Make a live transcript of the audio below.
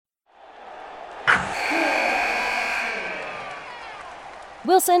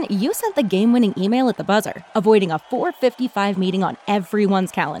Wilson, you sent the game-winning email at the buzzer, avoiding a 4:55 meeting on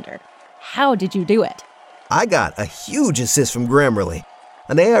everyone's calendar. How did you do it? I got a huge assist from Grammarly,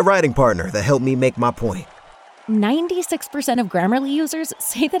 an AI writing partner that helped me make my point. 96% of Grammarly users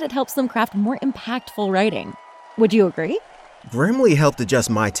say that it helps them craft more impactful writing. Would you agree? Grammarly helped adjust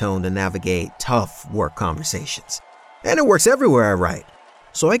my tone to navigate tough work conversations. And it works everywhere I write,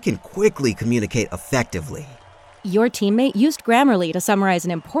 so I can quickly communicate effectively. Your teammate used Grammarly to summarize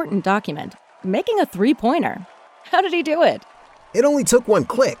an important document, making a 3-pointer. How did he do it? It only took one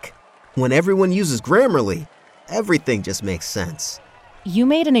click. When everyone uses Grammarly, everything just makes sense. You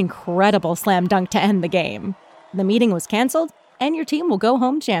made an incredible slam dunk to end the game. The meeting was canceled, and your team will go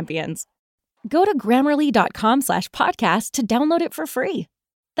home champions. Go to Grammarly.com/podcast to download it for free.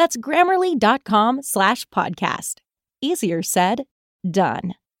 That's Grammarly.com/podcast. Easier said,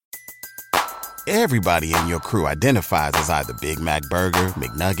 done. Everybody in your crew identifies as either Big Mac Burger,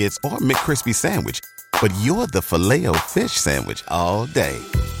 McNuggets, or McCrispy Sandwich. But you're the Filet-O-Fish Sandwich all day.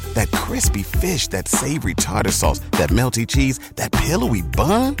 That crispy fish, that savory tartar sauce, that melty cheese, that pillowy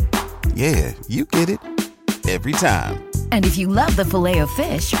bun. Yeah, you get it. Every time. And if you love the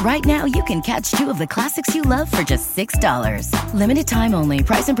Filet-O-Fish, right now you can catch 2 of the classics you love for just $6. Limited time only.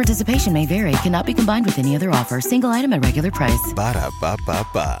 Price and participation may vary. Cannot be combined with any other offer. Single item at regular price.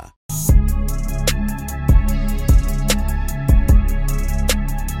 Ba-da-ba-ba-ba.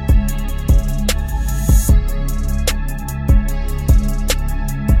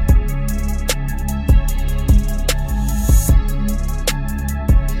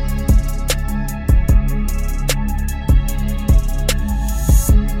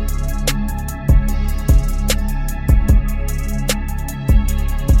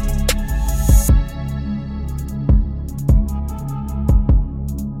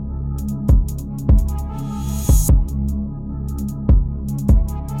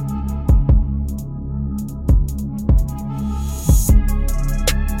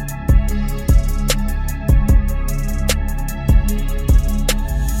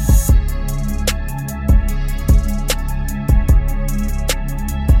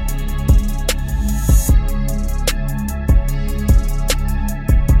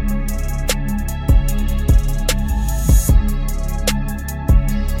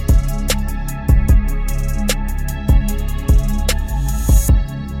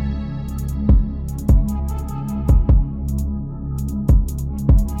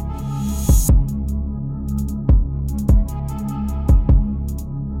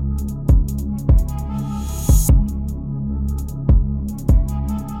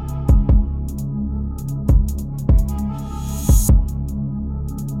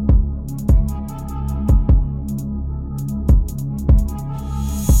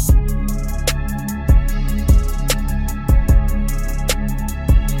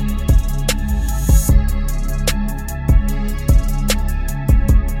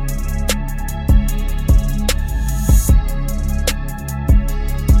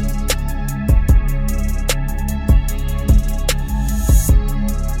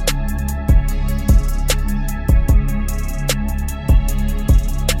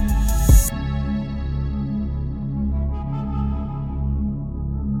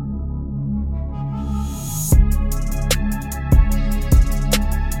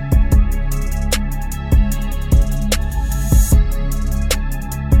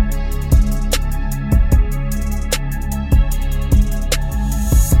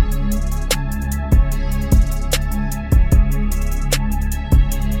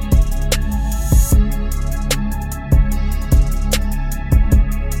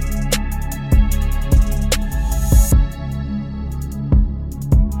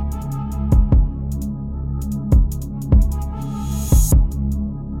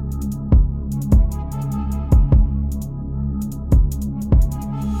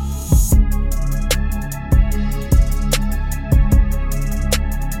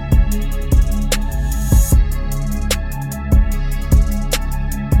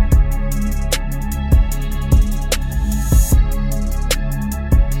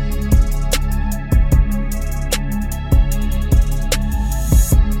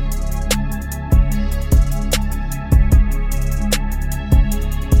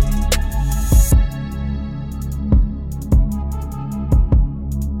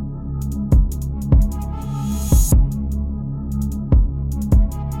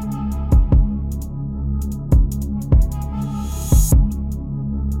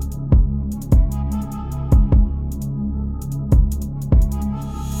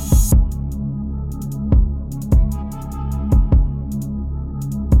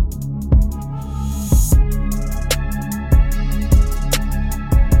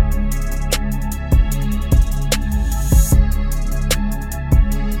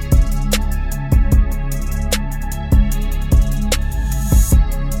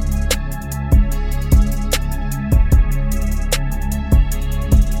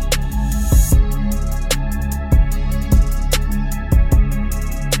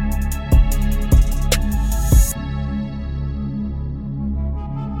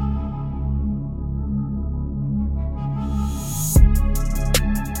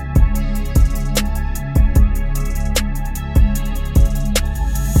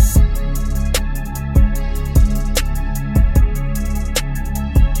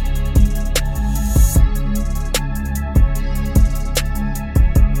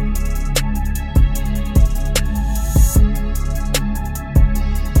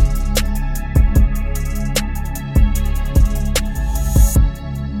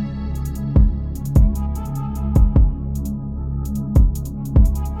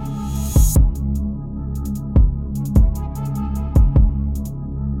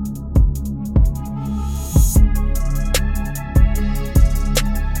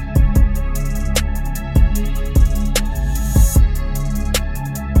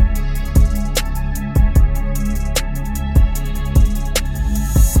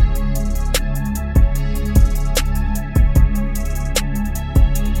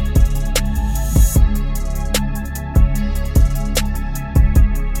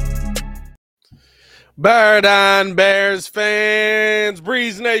 Bird on Bears fans,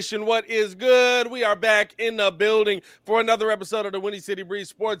 Breeze Nation, what is good? We are back in the building for another episode of the Windy City Breeze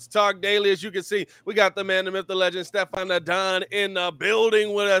Sports Talk Daily. As you can see, we got the man, the myth, the legend, Stefan Adon in the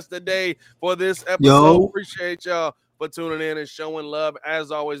building with us today for this episode. Yo. Appreciate y'all for tuning in and showing love.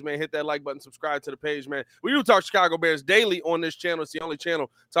 As always, man, hit that like button, subscribe to the page, man. We do talk Chicago Bears daily on this channel. It's the only channel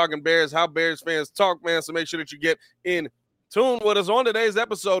talking Bears, how Bears fans talk, man. So make sure that you get in tune with us on today's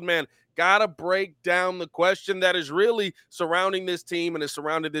episode, man. Gotta break down the question that is really surrounding this team and has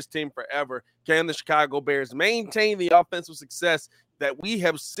surrounded this team forever. Can the Chicago Bears maintain the offensive success that we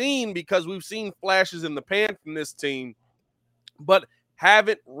have seen? Because we've seen flashes in the pan from this team, but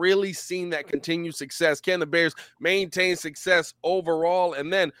haven't really seen that continued success. Can the Bears maintain success overall?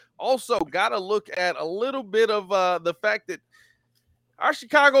 And then also gotta look at a little bit of the fact that our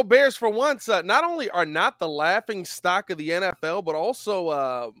Chicago Bears, for once, not only are not the laughing stock of the NFL, but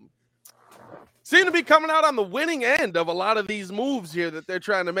also seem to be coming out on the winning end of a lot of these moves here that they're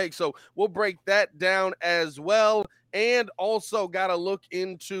trying to make. So we'll break that down as well. And also got to look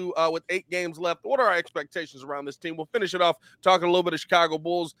into, with 8 games left, what are our expectations around this team? We'll finish it off talking a little bit of Chicago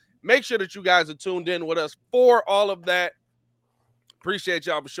Bulls. Make sure that you guys are tuned in with us for all of that. Appreciate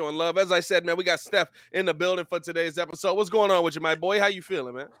y'all for showing love. As I said, man, we got Steph in the building for today's episode. What's going on with you, my boy? How you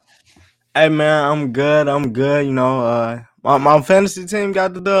feeling, man? Hey, man, I'm good. You know, my fantasy team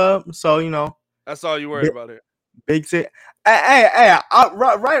got the dub, so, you know. That's all you worried about here. Big team. Hey,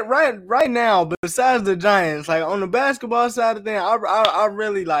 right now, besides the Giants, like on the basketball side of things, I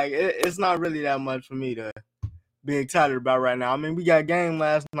really like it. It's not really that much for me to be excited about right now. I mean, we got a game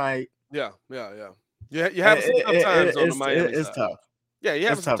last night. Yeah. You have some tough times on the Miami side. It's tough. Yeah, you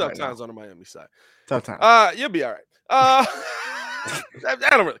have some tough times on the Miami side. Tough times. You'll be all right. I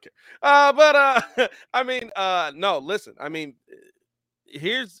don't really care. But I mean, no, listen. I mean,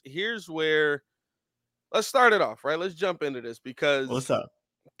 here's where let's start it off, right? Let's jump into this because what's up?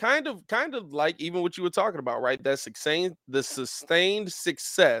 Kind of like even what you were talking about, right? That sustained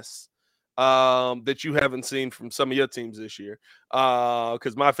success that you haven't seen from some of your teams this year.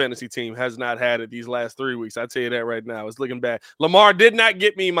 Because my fantasy team has not had it these last 3 weeks. I tell you that right now. It's looking bad. Lamar did not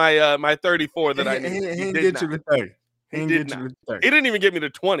get me my 34 that I needed. He didn't get you to 30. He didn't even get me to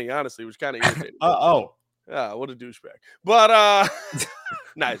 20, honestly, which kind of irritated. Yeah, what a douchebag. But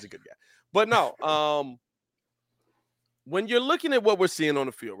nah, he's a good guy. But no, when you're looking at what we're seeing on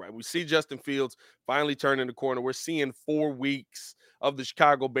the field, right? We see Justin Fields finally turning the corner. We're seeing 4 weeks of the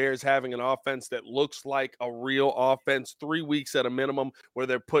Chicago Bears having an offense that looks like a real offense, 3 weeks at a minimum where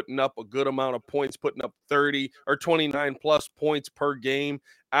they're putting up a good amount of points, putting up 30 or 29 plus points per game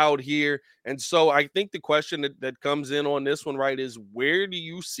out here. And so I think the question that comes in on this one, right, is where do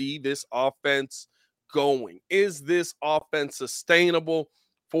you see this offense going? Is this offense sustainable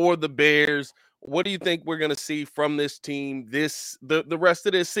for the Bears? What do you think we're going to see from this team the rest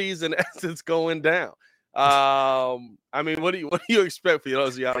of this season as it's going down? I mean, what do you expect for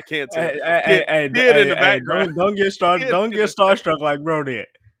those of y'all? I can't tell. Don't get starstruck like bro did.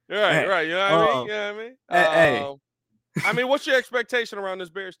 Right. You know what I mean? I mean, what's your expectation around this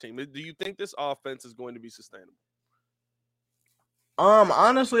Bears team? Do you think this offense is going to be sustainable?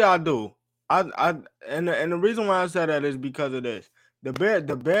 Honestly, I do. And the reason why I said that is because of this. The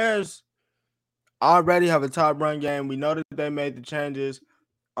Bears already have a top run game. We know that they made the changes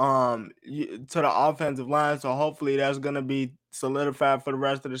to the offensive line, so hopefully that's going to be solidified for the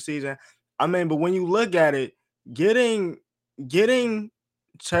rest of the season. I mean, but when you look at it, getting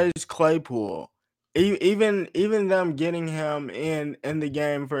Chase Claypool, even them getting him in the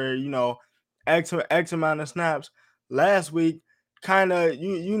game for, you know, X amount of snaps last week, kind of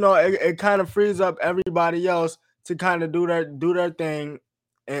it kind of frees up everybody else to kind of do their thing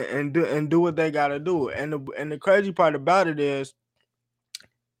and do what they got to do. And the crazy part about it is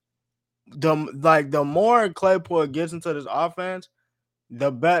the more Claypool gets into this offense,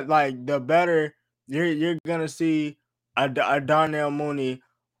 the better you're gonna see a Darnell Mooney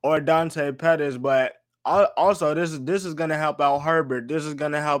or Dante Pettis. But also this is gonna help out Herbert. This is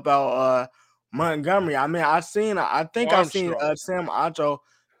gonna help out Montgomery. I mean, I seen Sam Acho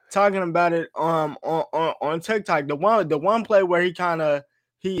talking about it on TikTok. The one play where he kind of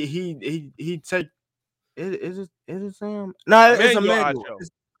he take is it Sam? No, it's Emmanuel.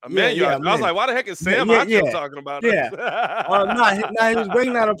 Emmanuel. I was like, why the heck is Sam Acho talking about it? He was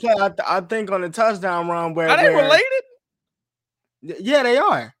bringing out a play. I think on the touchdown run where are they related? Yeah, they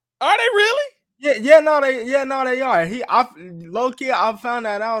are. Are they really? They are. Low key, I found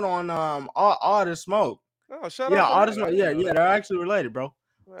that out on All the Smoke. Oh, shut up. All the Smoke. Yeah, they're actually related, bro.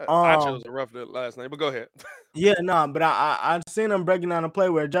 Acho was a rough last name, but go ahead. But I seen him breaking down a play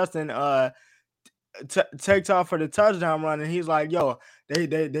where Justin takes off for the touchdown run, and he's like, "Yo, they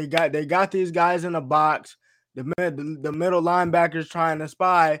got these guys in the box. The middle linebackers trying to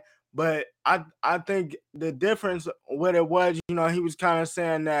spy." But I think the difference with it was, he was kind of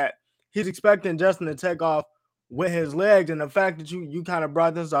saying that he's expecting Justin to take off with his legs, and the fact that you kind of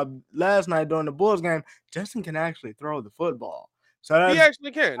brought this up last night during the Bulls game, Justin can actually throw the football. So he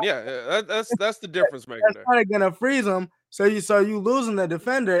actually can, yeah. That's the difference maker. That's kind of gonna freeze him. So you losing the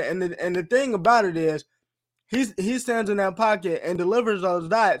defender, and the thing about it is, he stands in that pocket and delivers those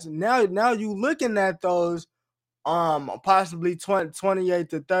dots. Now you looking at those possibly 28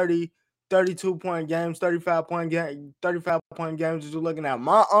 to 30, 32 point games, 35 point games that you're looking at.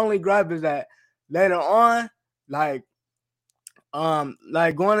 My only gripe is that later on, like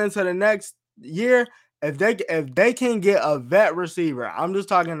going into the next year, if they can get a vet receiver, I'm just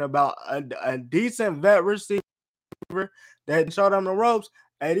talking about a decent vet receiver that show them the ropes.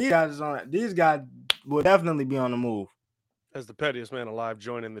 Hey, these guys will definitely be on the move. As the pettiest man alive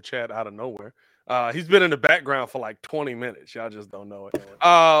joining the chat out of nowhere. He's been in the background for like 20 minutes. Y'all just don't know it.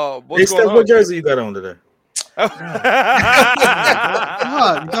 What's going on? What jersey you got on today? God.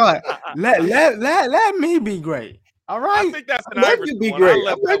 Let me be great. All right. I think that's an Let you be great.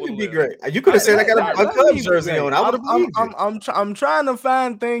 Let you be great. You could have said I got a Cubs jersey on. I would have believed you. I'm trying to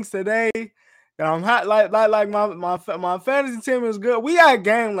find things today. And I'm hot like my fantasy team is good. We had a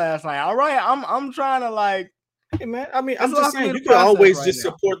game last night. All right. I'm trying to Hey man, I mean, I'm just saying you could always just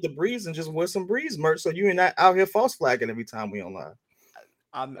support the Breeze and just wear some Breeze merch, so you ain't not out here false flagging every time we online.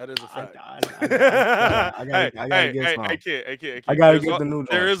 That is a fact. I gotta get some. I gotta get the new.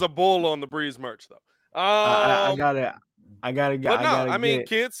 There is a bull on the Breeze merch though. I gotta get. But no, I mean,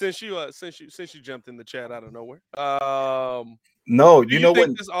 kids, since you jumped in the chat out of nowhere. No, you know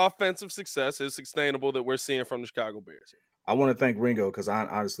what? This offensive success is sustainable that we're seeing from the Chicago Bears. I want to thank Ringo because I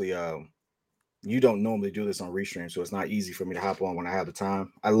honestly, you don't normally do this on Restream, so it's not easy for me to hop on when I have the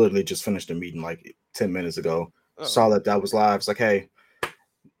time. I literally just finished a meeting like 10 minutes ago. Saw that was live. It's like, hey,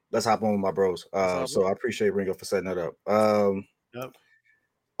 let's hop on with my bros. So I appreciate Ringo for setting that up. Yep.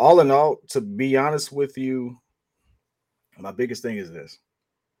 All in all, to be honest with you, my biggest thing is this.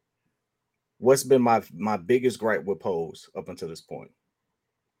 What's been my biggest gripe with Pose up until this point?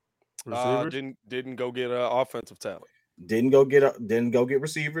 Didn't go get offensive talent. Didn't go get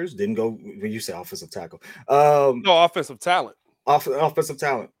receivers. Didn't go when you say offensive tackle. No, offensive talent. Offensive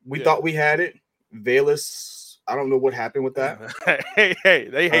talent. We thought we had it. Velas, I don't know what happened with that. hey,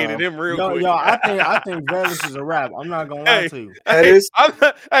 they hated him real quick. Yo, I think Velas is a wrap. I'm not gonna lie to you.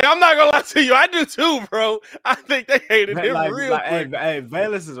 I'm not gonna lie to you. I do too, bro. I think they hated him real quick. Hey,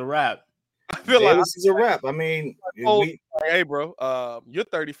 Velas is a wrap. I feel Velas is a wrap. I mean, hey, bro, you're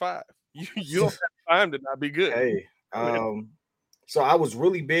 35. You don't have time to not be good. Hey. So I was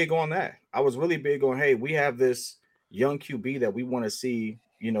really big on that. I was really big on, hey, we have this young QB that we want to see,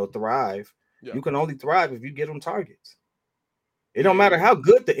 thrive. Yeah. You can only thrive if you get them targets. It don't matter how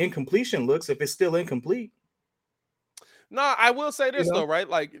good the incompletion looks if it's still incomplete. No, I will say this though, right?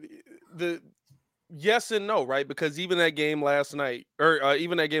 Like the yes and no, right? Because even that game last night, or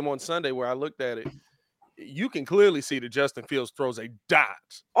even that game on Sunday where I looked at it, you can clearly see that Justin Fields throws a dot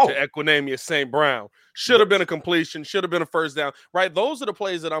to Equanimeous St. Brown. Should have been a completion, should have been a first down, right? Those are the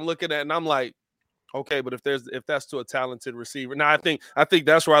plays that I'm looking at, and I'm like, okay, but if that's to a talented receiver. Now, I think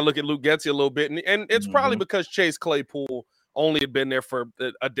that's where I look at Luke Getsy a little bit, and it's probably because Chase Claypool only had been there for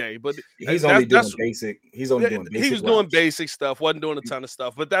a day, but he's only doing basic. He was doing basic stuff, wasn't doing a ton of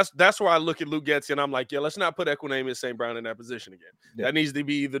stuff. But that's where I look at Luke Getsy, and I'm like, yeah, let's not put Equanimeous St. Brown in that position again. Yeah. That needs to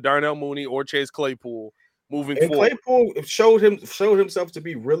be either Darnell Mooney or Chase Claypool. Moving forward. Claypool showed himself to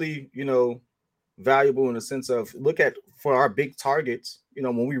be really, valuable in the sense of for our big targets,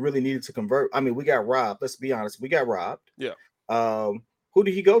 when we really needed to convert. I mean, we got robbed. Let's be honest. We got robbed. Yeah. Who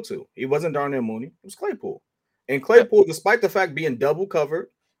did he go to? It wasn't Darnell Mooney. It was Claypool. And Claypool, despite the fact being double covered,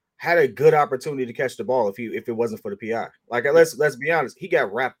 had a good opportunity to catch the ball if it wasn't for the PI. Like, let's be honest. He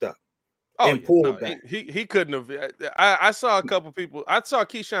got wrapped up. And pulled back. He couldn't have. I saw a couple people. I saw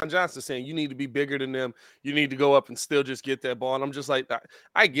Keyshawn Johnson saying you need to be bigger than them. You need to go up and still just get that ball. And I'm just like,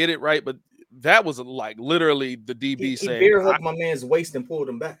 I get it, right? But that was like literally the DB saying, he bear hugged my man's waist and pulled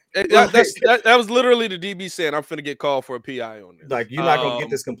him back. That was literally the DB saying, I'm finna get called for a PI on this. Like, you're not gonna get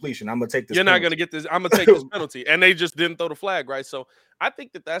this completion. I'm gonna take this. You're not gonna get this. I'm gonna take this penalty. And they just didn't throw the flag, right? So I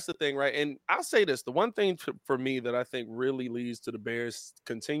think that's the thing, right? And I'll say this: the one thing for me that I think really leads to the Bears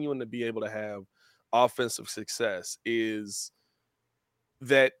continuing to be able to have offensive success is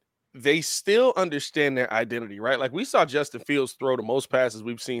that they still understand their identity, right? Like we saw Justin Fields throw the most passes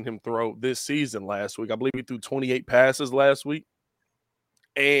we've seen him throw this season last week. I believe he threw 28 passes last week.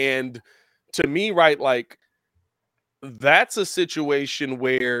 And to me, right, like that's a situation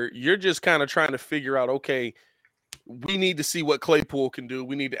where you're just kind of trying to figure out, okay, we need to see what Claypool can do.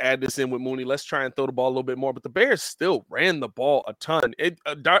 We need to add this in with Mooney. Let's try and throw the ball a little bit more. But the Bears still ran the ball a ton.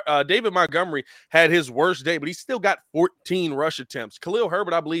 David Montgomery had his worst day, but he still got 14 rush attempts. Khalil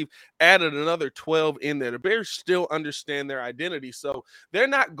Herbert, I believe, added another 12 in there. The Bears still understand their identity. So they're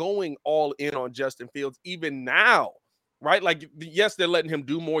not going all in on Justin Fields even now. Right? Like, yes, they're letting him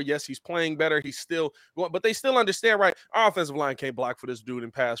do more. Yes, he's playing better. He's still going, but they still understand, right? Our offensive line can't block for this dude in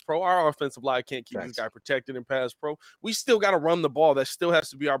pass pro. Our offensive line can't keep this guy protected in pass pro. We still got to run the ball. That still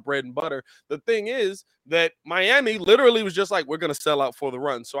has to be our bread and butter. The thing is that Miami literally was just like, we're going to sell out for the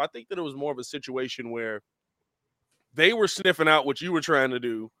run. So I think that it was more of a situation where they were sniffing out what you were trying to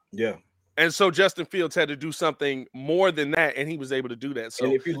do. Yeah. And so Justin Fields had to do something more than that, and he was able to do that.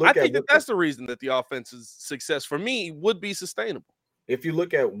 So if you look I think that's the reason that the offense's success for me would be sustainable. If you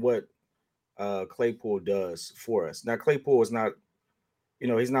look at what Claypool does for us. Now, Claypool is not,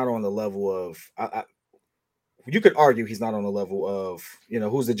 he's not on the level of you could argue he's not on the level of,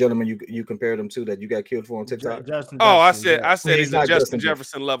 who's the gentleman you compared him to that you got killed for on TikTok? I said he's a Justin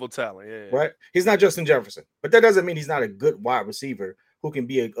Jefferson level talent. Yeah. Right? He's not Justin Jefferson. But that doesn't mean he's not a good wide receiver who can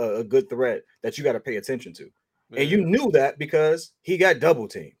be a good threat that you got to pay attention to. Yeah. And you knew that because he got double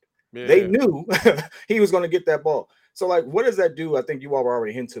teamed. Yeah. They knew he was going to get that ball. So, like, what does that do? I think you all were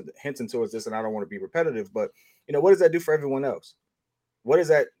already hinting towards this, and I don't want to be repetitive, but, what does that do for everyone else? What is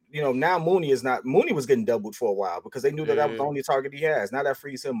that? Now Mooney was getting doubled for a while because they knew that was the only target he has. Now that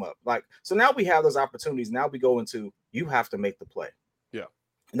frees him up. Like, so now we have those opportunities. Now we go into, you have to make the play. Yeah.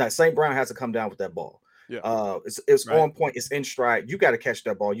 Now St. Brown has to come down with that ball. Yeah. It's right. On point. It's in stride. You got to catch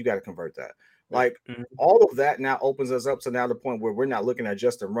that ball. You got to convert that. Like, all of that now opens us up to now the point where we're not looking at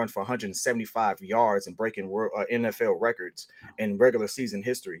just a run for 175 yards and breaking NFL records in regular season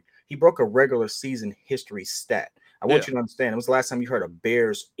history. He broke a regular season history stat. I want you to understand. It was the last time you heard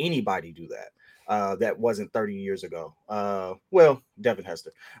anybody do that. That wasn't 30 years ago. Devin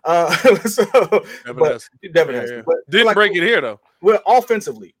Hester. Devin Hester. But didn't break it here, though. Well,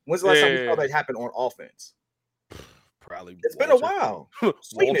 offensively. When's the last time you saw that happen on offense? Probably. It's been a while.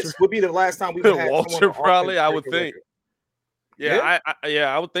 Sweetness would be the last time we had Walter, probably, I would think.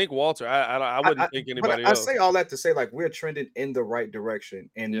 I would think Walter. I wouldn't think anybody else. I say all that to say, like, we're trending in the right direction.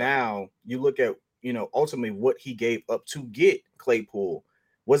 And now you look at, ultimately what he gave up to get Claypool.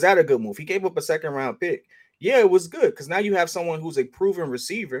 Was that a good move? He gave up a second-round pick. Yeah, it was good because now you have someone who's a proven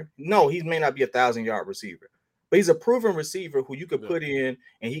receiver. No, he may not be 1,000-yard receiver, but he's a proven receiver who you could put in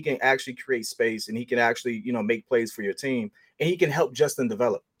and he can actually create space and he can actually, make plays for your team and he can help Justin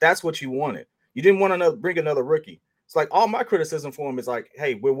develop. That's what you wanted. You didn't want to bring another rookie. It's like all my criticism for him is like,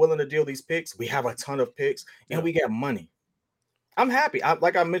 hey, we're willing to deal these picks. We have a ton of picks and we got money. I'm happy.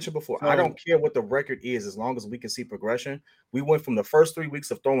 Like I mentioned before, I don't care what the record is as long as we can see progression. We went from the first 3 weeks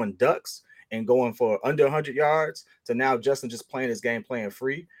of throwing ducks and going for under 100 yards to now Justin just playing his game, playing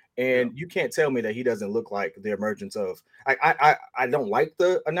free. And you can't tell me that he doesn't look like the emergence of I don't like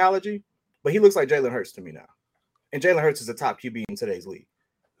the analogy, but he looks like Jalen Hurts to me now. And Jalen Hurts is a top QB in today's league.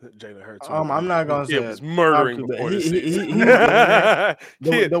 Jalen Hurts. I'm not gonna say it was murdering before the season.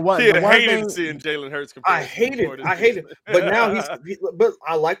 Kid hated seeing Jalen Hurts. I hate it. But now but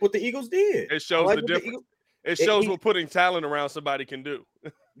I like what the Eagles did. It shows the difference. It shows what putting talent around somebody can do.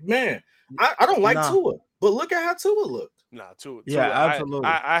 Man, I don't like Tua, but look at how Tua looked. Tua. Yeah, absolutely.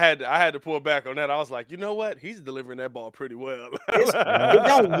 I had to pull back on that. I was like, you know what? He's delivering that ball pretty well. It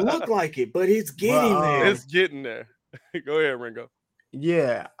don't look like it, but it's getting there. It's getting there. Go ahead, Ringo.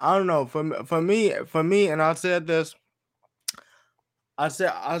 Yeah, I don't know. For me, and I said this. I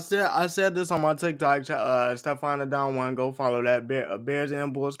said this on my TikTok. Stefana Down One. Go follow that Bears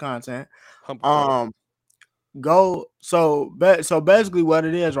and Bulls content. Go. So basically, what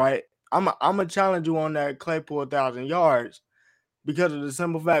it is, right? I'm gonna challenge you on that Claypool 1,000 yards because of the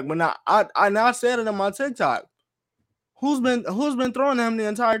simple fact when I now said it on my TikTok. Who's been throwing him the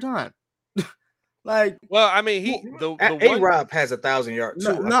entire time? Like, well, I mean, A-Rob has 1,000 yards.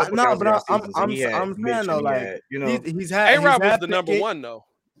 But I'm saying though, like, he's had A-Rob was the number one though.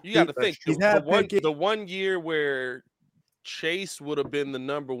 You got to think the one year where Chase would have been the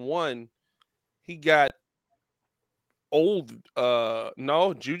number one, he got old.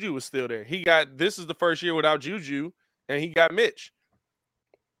 No, Juju was still there. This is the first year without Juju, and he got Mitch.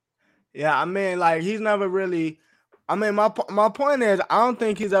 Yeah, I mean, like, he's never really. I mean, my point is, I don't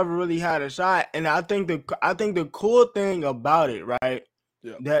think he's ever really had a shot, and I think the cool thing about it, right?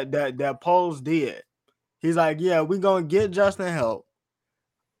 Yeah. That Poles did, he's like, yeah, we're gonna get Justin help.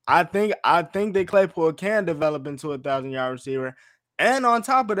 I think that Claypool can develop into a 1,000-yard receiver, and on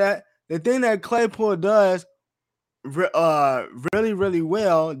top of that, the thing that Claypool does really, really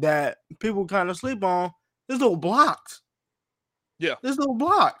well that people kind of sleep on is little blocks. Yeah. There's little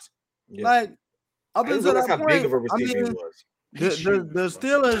blocks. Yeah. Like up I didn't until realize that how big point, of a receiver he I mean, was. the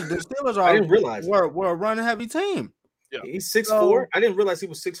Steelers were a run heavy team. Yeah. He's 6'4". I didn't realize he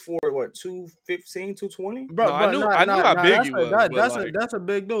was 6'4", what, 215, 220? Bro, I knew how big he was. That's a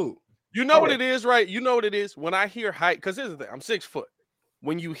big dude. You know what it is, right? You know what it is? When I hear height, because here's the thing, I'm 6 foot.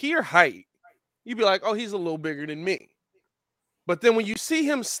 When you hear height, you be like, oh, he's a little bigger than me. But then when you see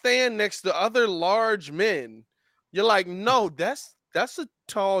him stand next to other large men, you're like, no, that's a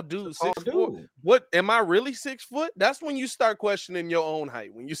tall dude. 6'4". What, am I really 6 foot? That's when you start questioning your own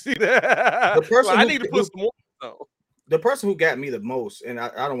height. When you see that, the person I need to put some more. No. The person who got me the most, and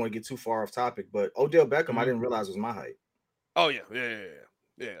I don't want to get too far off topic, but Odell Beckham, I didn't realize was my height. Oh yeah.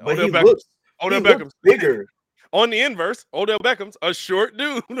 But Odell Beckham's bigger. On the inverse, Odell Beckham's a short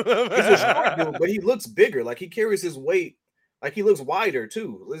dude. He's a short dude, but he looks bigger. Like he carries his weight. Like he looks wider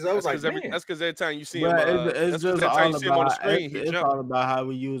too. I was that's because every time you see him, it's just all about on the screen, it's all about how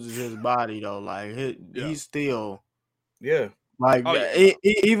he uses his body though. Like he's still, like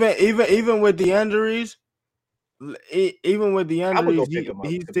even with the injuries. Even with the injuries,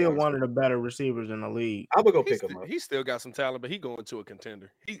 he's still one of the better receivers in the league. I would go pick him up. He still got some talent, but he going to a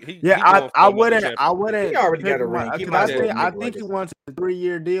contender. I wouldn't. He already got a ring. I think he wants a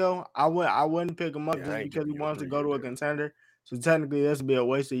 3-year deal. I wouldn't pick him up just because he wants to go to a contender. So technically, this would be a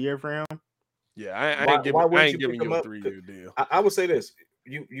wasted year for him. Yeah, I ain't giving you a 3-year deal. I would say this: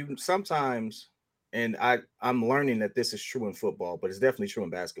 you sometimes, and I'm learning that this is true in football, but it's definitely true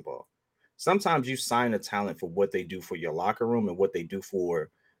in basketball. Sometimes you sign a talent for what they do for your locker room and what they do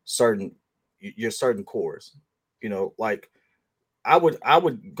for your certain cores. You know, like I would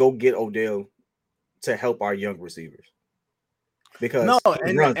go get Odell to help our young receivers because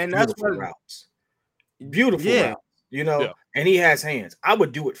and that's what routes, beautiful routes. You know, and he has hands. I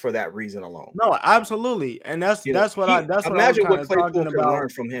would do it for that reason alone. No, absolutely, and that's what I imagine what Claypool can learn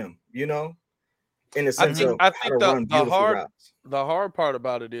from him. You know. In the sense I think the hard part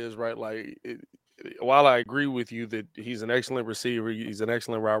about it is, right, like while I agree with you that he's an excellent receiver, he's an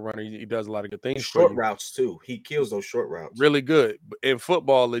excellent route runner, he does a lot of good things. Short routes too. He kills those short routes. Really good. In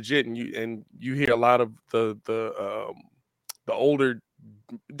football, legit, and you hear a lot of the older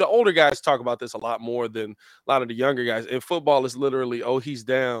guys talk about this a lot more than a lot of the younger guys. In football, it's literally, oh, he's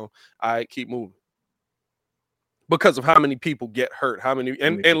down, I keep moving. Because of how many people get hurt,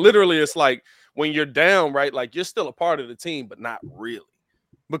 and literally it's like when you're down, right? Like you're still a part of the team, but not really,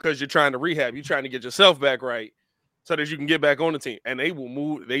 because you're trying to rehab, you're trying to get yourself back right so that you can get back on the team. And they will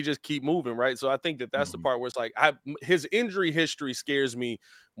move, they just keep moving, right? So I think that's the part where it's like his injury history scares me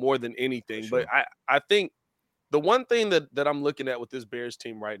more than anything. Sure. But I think the one thing that I'm looking at with this Bears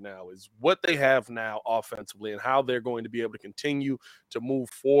team right now is what they have now offensively and how they're going to be able to continue to move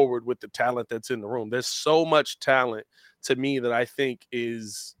forward with the talent that's in the room. There's so much talent to me that I think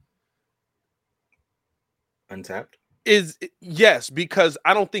is untapped. Yes, because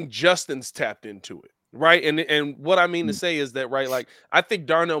I don't think Justin's tapped into it. Right. And what I mean to say is that, right, like I think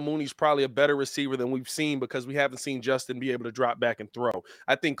Darnell Mooney's probably a better receiver than we've seen because we haven't seen Justin be able to drop back and throw.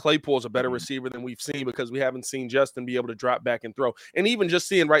 I think Claypool's a better receiver than we've seen because we haven't seen Justin be able to drop back and throw. And even just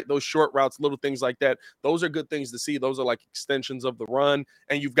seeing, right, those short routes, little things like that, those are good things to see. Those are like extensions of the run.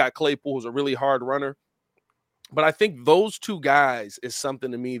 And you've got Claypool, who's a really hard runner. But I think those two guys is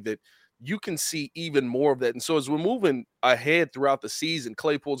something to me that you can see even more of that. And so as we're moving ahead throughout the season,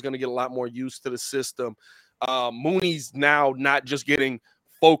 Claypool's going to get a lot more used to the system. Mooney's now not just getting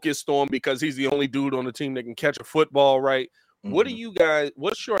focused on because he's the only dude on the team that can catch a football, right? Mm-hmm. What do you guys,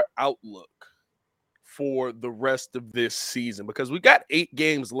 what's your outlook for the rest of this season? Because we got 8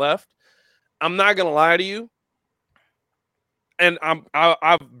 games left. I'm not going to lie to you. And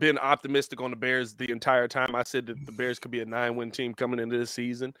I've been optimistic on the Bears the entire time. I said that the Bears could be a 9-win team coming into this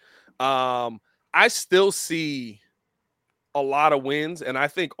season. I still see a lot of wins, and I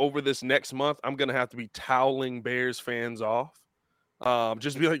think over this next month, I'm going to have to be toweling Bears fans off.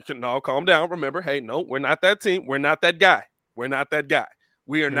 Just be like, no, calm down. Remember, hey, no, we're not that team. We're not that guy. We're not that guy.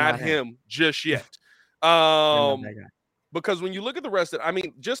 We are not him just yet. Because when you look at the rest of,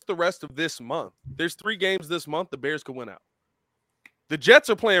 just the rest of this month, there's 3 games this month the Bears could win out. The Jets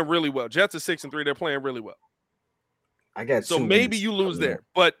are playing really well. Jets are 6-3. They're playing really well. So maybe you lose there,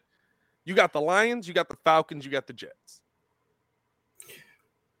 but you got the Lions, you got the Falcons, you got the Jets.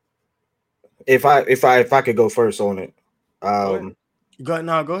 If I could go first on it, go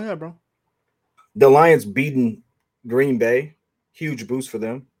ahead, bro. The Lions beating Green Bay, huge boost for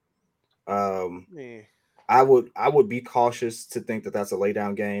them. I would be cautious to think that that's a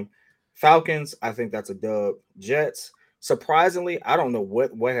laydown game. Falcons, I think that's a dub. Jets, surprisingly, I don't know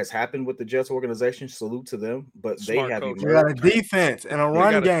what has happened with the Jets organization. Salute to them, but Smart they have coach. You got a emerged. defense and a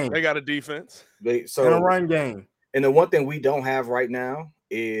run game. They got a defense. And a run game. And the one thing we don't have right now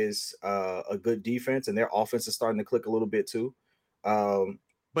is a good defense, and their offense is starting to click a little bit too.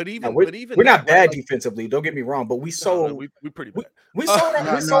 But we're not bad defensively. Don't get me wrong, but we pretty bad. We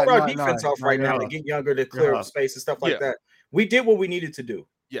sold our defense off right now to get younger, to clear up space and stuff like that. We did what we needed to do.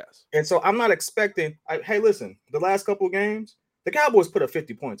 Yes. And so I'm not expecting. Hey, listen, the last couple of games, the Cowboys put up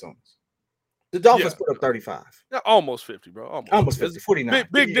 50 points on us. The Dolphins put up 35. Yeah, almost 50, bro. Almost 50. 49.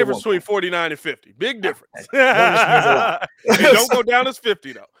 Big difference between 49 and 50. Big difference. One inch means a lot. You don't go down as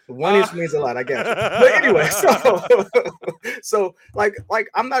 50 though. 1 inch means a lot. I got you. But anyway, so like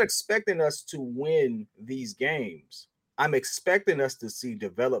I'm not expecting us to win these games. I'm expecting us to see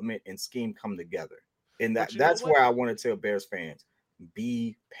development and scheme come together. And that's where I want to tell Bears fans,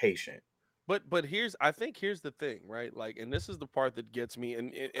 be patient. But I think here's the thing, right? Like, and this is the part that gets me,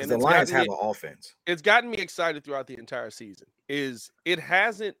 and the Lions have an offense. It's gotten me excited throughout the entire season. Has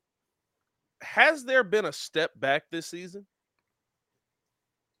there been a step back this season?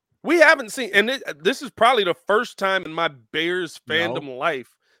 We haven't seen, and this is probably the first time in my Bears fandom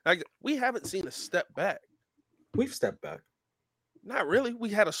life, like, we haven't seen a step back. We've stepped back. Not really. We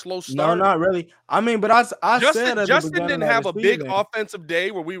had a slow start. No, not really. I mean, but I said at Justin the didn't have a big offensive day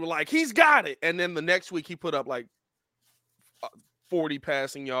where we were like, he's got it. And then the next week he put up like 40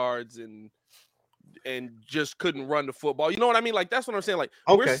 passing yards and just couldn't run the football. You know what I mean? Like, that's what I'm saying. Like,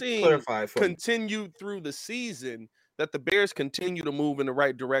 we're seeing continue through the season that the Bears continue to move in the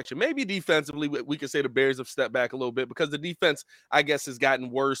right direction. Maybe defensively, we could say the Bears have stepped back a little bit because the defense, I guess, has gotten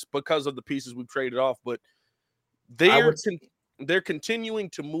worse because of the pieces we've traded off. But they're continuing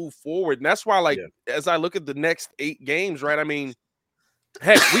to move forward. And that's why, like, as I look at the next 8 games, right? I mean,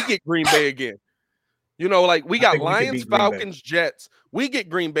 heck, we get Green Bay again. You know, like, we got Lions, Falcons, Jets. We get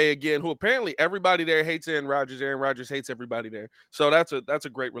Green Bay again, who apparently everybody there hates Aaron Rodgers. Aaron Rodgers hates everybody there. So that's a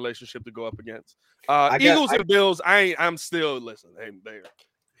great relationship to go up against. Eagles and Bills, I'm still listening. Hey,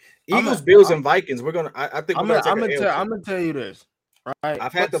 Eagles, Bills, and Vikings. We're gonna. I think I'm gonna tell you this. Right,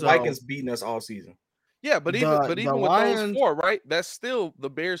 I've had the Vikings beating us all season. Yeah, but even with those 4, right? That's still the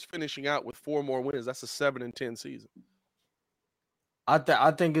Bears finishing out with 4 more wins. That's a 7-10 season. I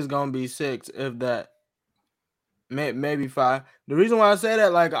think it's gonna be 6, if that. Maybe 5. The reason why I say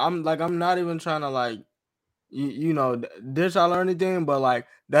that, I'm not even trying to like, you know, dish y'all or anything, but like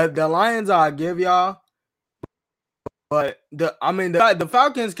the Lions I give y'all, but the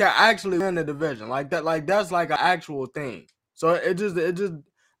Falcons can actually win the division like that. Like, that's like an actual thing. So it just.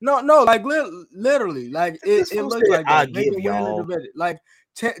 No, like literally, like it looks like I give y'all. Like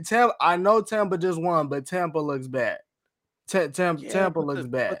Tampa, I know Tampa just won, but Tampa looks bad. Tampa looks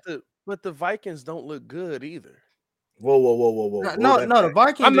bad. But the Vikings don't look good either. Whoa. No, the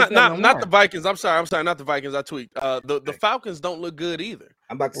Vikings. I'm not the Vikings. I'm sorry, not the Vikings. I tweaked. The Falcons don't look good either.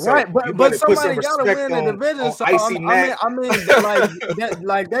 I'm about to say, right, but somebody gotta win the division. So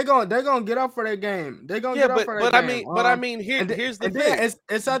like they're gonna get up for their game. They're gonna get up for their game. But I mean, here's the thing.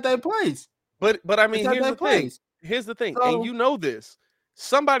 It's at their place. But I mean, here's the thing, and you know this.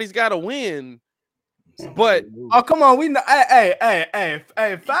 Somebody's got to win. But come on, we know. Hey,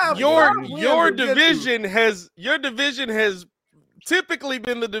 5. Your division has typically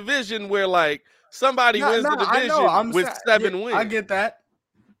been the division where like somebody wins the division with 7 wins. I get that.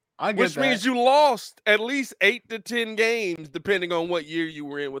 Which means you lost at least 8 to 10 games, depending on what year you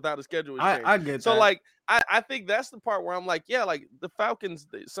were in, without a schedule change. I get that. So like, I think that's the part where I'm like, yeah, like the Falcons,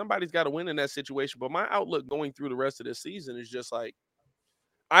 somebody's got to win in that situation. But my outlook going through the rest of this season is just like,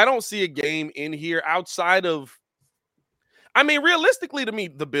 I don't see a game in here outside of, I mean, realistically to me,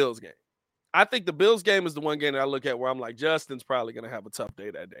 the Bills game. I think the Bills game is the one game that I look at where I'm like, Justin's probably going to have a tough day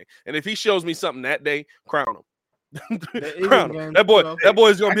that day. And if he shows me something that day, crown him. Crown him. That boy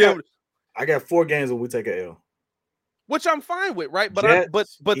is going to be able to. I got 4 games where we take a L. Which I'm fine with, right? But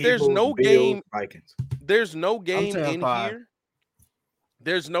Jets, but there's no Bills, game. Vikings. There's no game in here.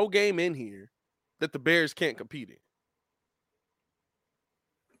 There's no game in here that the Bears can't compete in.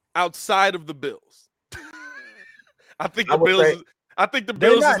 Outside of the Bills. I think the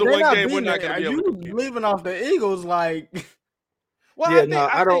Bills is the one game we're not going to be able to compete. You leaving off the Eagles like well, yeah,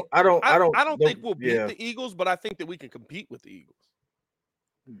 I don't think we'll beat the Eagles, but I think that we can compete with the Eagles.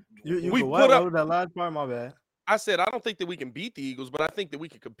 We put up that last part, my bad. I said I don't think that we can beat the Eagles, but I think that we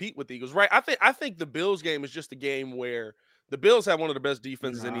can compete with the Eagles, right? I think the Bills game is just a game where The Bills have one of the best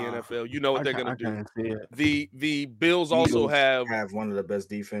defenses in the NFL. You know what they're going to do. The Bills also have one of the best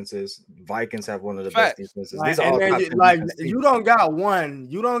defenses. Vikings have one of the Facts. best defenses. Like, These are all top 10 defenses. You don't got one,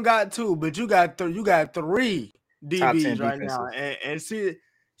 you don't got two, but you got three DBs right defenses. now. And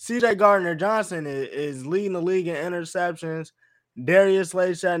CJ Gardner-Johnson is leading the league in interceptions. Darius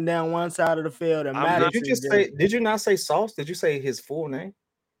Slay shutting down one side of the field. And did you not say Sauce? Did you say his full name?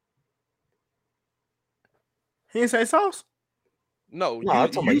 He didn't say Sauce? No, you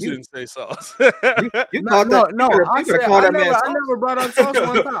didn't say Sauce. I never brought up Sauce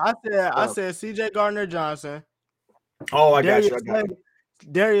one time. I said CJ Gardner-Johnson. Oh, I got you.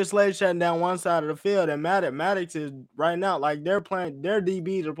 Darius Slade shutting down one side of the field, and Maddox is right now like their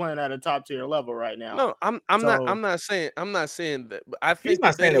DBs are playing at a top tier level right now. No, I'm not saying that. But I think he's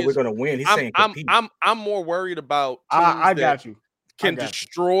not saying that we're going to win. He's saying compete. I'm more worried about. I got you. Can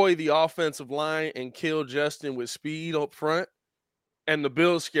destroy the offensive line and kill Justin with speed up front, and the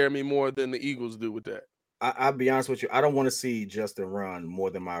Bills scare me more than the Eagles do with that. I'll be honest with you. I don't want to see Justin run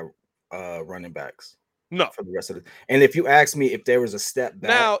more than my running backs. No, for the rest of it. And if you ask me if there was a step back,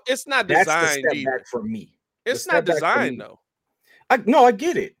 now it's not designed. That's the step back for me. It's not designed though. I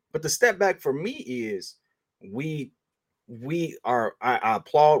get it, but the step back for me is we are. I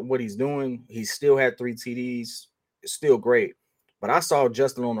applaud what he's doing. He still had 3 TDs. It's still great, but I saw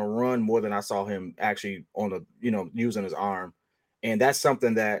Justin on a run more than I saw him actually on a using his arm, and that's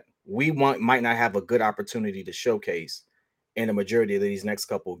something that we might not have a good opportunity to showcase in the majority of these next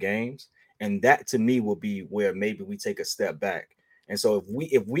couple of games. And that to me will be where maybe we take a step back. And so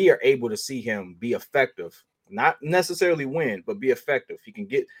if we are able to see him be effective, not necessarily win, but be effective,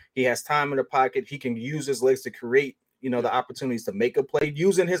 he has time in the pocket. He can use his legs to create, the opportunities to make a play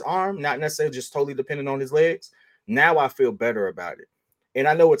using his arm, not necessarily just totally dependent on his legs. Now I feel better about it. And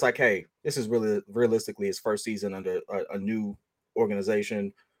I know it's like, hey, this is really realistically his first season under a new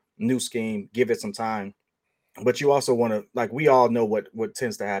organization, new scheme, give it some time. But you also want to, like, we all know what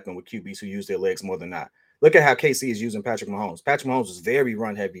tends to happen with QBs who use their legs more than not. Look at how KC is using Patrick Mahomes. Patrick Mahomes was very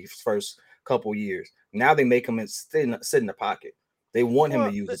run heavy his first couple years. Now they make him sit in the pocket. They want him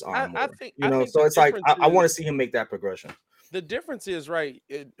to use his arm more. So it's like I want to see him make that progression. The difference is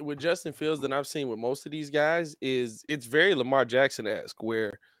with Justin Fields that I've seen with most of these guys is it's very Lamar Jackson-esque,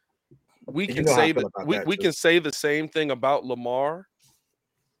 where we can say that we can say the same thing about Lamar.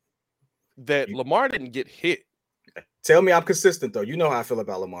 That Lamar didn't get hit. Tell me I'm consistent though. You know how I feel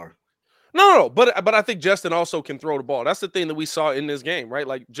about Lamar. No, but I think Justin also can throw the ball. That's the thing that we saw in this game, right?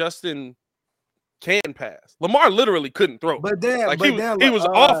 Like Justin can pass. Lamar literally couldn't throw. But then, he was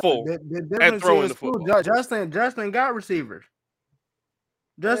awful at throwing the football. Justin got receivers.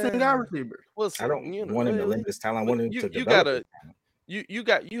 Justin got receivers. I don't want him to limit his talent. I want him to develop. You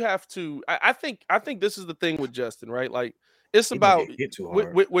have to. I think this is the thing with Justin, right? Like. It's about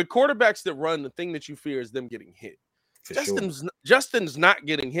with quarterbacks that run, the thing that you fear is them getting hit. Justin's not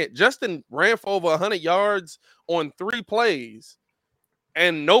getting hit. Justin ran for over 100 yards on 3 plays,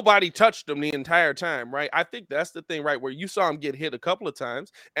 and nobody touched him the entire time, right? I think that's the thing, right, where you saw him get hit a couple of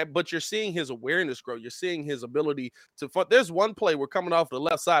times, but you're seeing his awareness grow. You're seeing his ability to – there's one play we're coming off the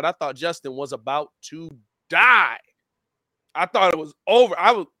left side. I thought Justin was about to die. I thought it was over.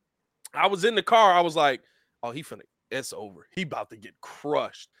 I was in the car. I was like, oh, it's over. He about to get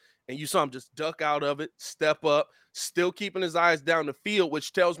crushed. And you saw him just duck out of it, step up, still keeping his eyes down the field,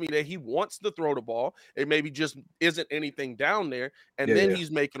 which tells me that he wants to throw the ball. It maybe just isn't anything down there. And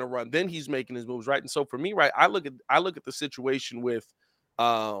he's making a run. Then he's making his moves, right? And so for me, right, I look at the situation with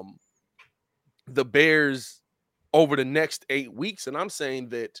the Bears over the next 8 weeks, and I'm saying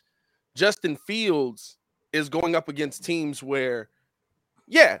that Justin Fields is going up against teams where,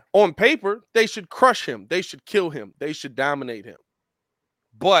 yeah, on paper, they should crush him. They should kill him. They should dominate him.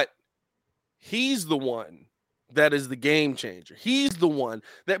 But he's the one that is the game changer. He's the one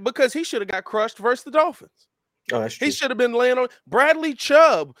that, because he should have got crushed versus the Dolphins. Oh, that's true. He should have been laying on. Bradley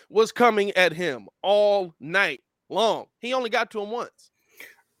Chubb was coming at him all night long. He only got to him once.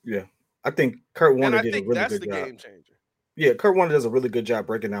 Yeah. I think Kurt Warner did a really good job. That's the game changer. Yeah, Kurt Warner does a really good job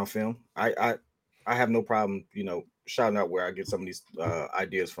breaking down film. I have no problem, shouting out where I get some of these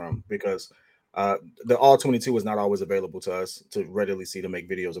ideas from, because the all 22 is not always available to us to readily see to make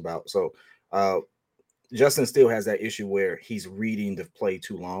videos about. So Justin still has that issue where he's reading the play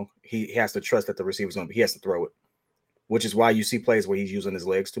too long. He has to trust that the receiver's he has to throw it, which is why you see plays where he's using his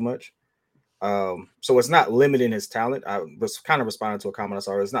legs too much. So it's not limiting his talent. I was kind of responding to a comment I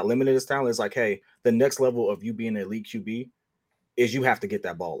saw. It's not limiting his talent. It's like, hey, the next level of you being an elite QB is you have to get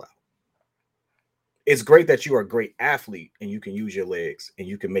that ball out. It's great that you are a great athlete and you can use your legs and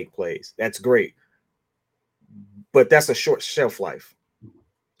you can make plays. That's great. but that's a short shelf life.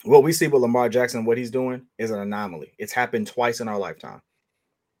 What we see with Lamar Jackson, what he's doing is an anomaly. It's happened twice in our lifetime.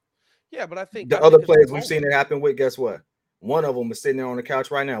 Yeah, but I think the other players we've seen it happen with, guess what? One of them is sitting there on the couch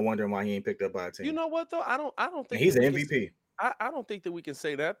right now wondering why he ain't picked up by a team. You know what, though? I don't think and he's an MVP. I don't think that we can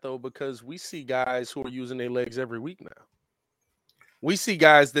say that, though, because we see guys who are using their legs every week now. We see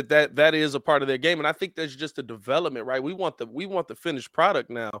guys that is a part of their game, and I think there's just a development, right? We want the finished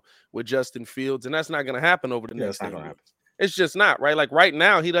product now with Justin Fields, and that's not going to happen over the next 10 years. It's just not, right? Like right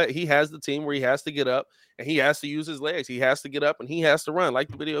now, he has the team where he has to get up and he has to use his legs. He has to get up and he has to run. Like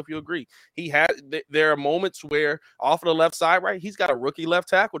the video, if you agree, there are moments where off of the left side, right? He's got a rookie left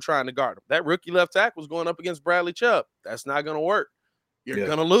tackle trying to guard him. That rookie left tackle was going up against Bradley Chubb. That's not going to work. You're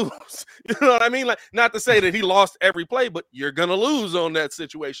going to lose. You know what I mean? Like, not to say that he lost every play, but you're going to lose on that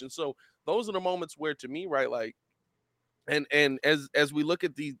situation. So those are the moments where, to me, right, like, and as we look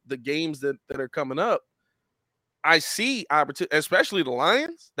at the games that are coming up, I see opportunity, especially the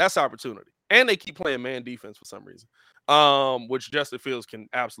Lions. That's opportunity, and they keep playing man defense for some reason, which Justin Fields can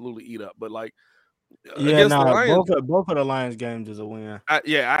absolutely eat up. But like, the Lions, both of the Lions games is a win.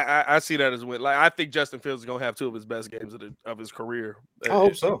 I see that as a win. Like, I think Justin Fields is gonna have two of his best games of his career. I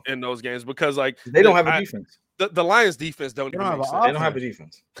hope so in those games, because like they don't have a defense. The Lions defense don't even make sense. They don't have a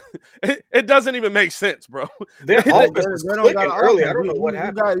defense. It doesn't even make sense, bro. They're all clicking early. I don't know what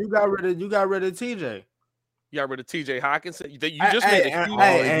happened. You got rid of TJ. You got rid of TJ Hockenson. You just made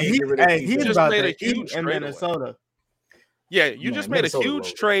a huge trade in Minnesota. Yeah, you just made a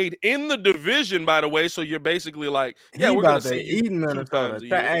huge trade in the division, by the way. So you're basically like, we're going to see you eat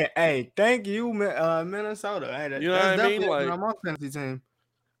Minnesota. Hey, thank you, Minnesota. Hey, you know what I mean? Like, on my fantasy team.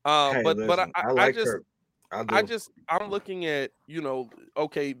 But I'm looking at,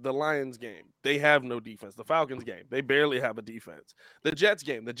 okay, the Lions game, they have no defense. The Falcons game, they barely have a defense. The Jets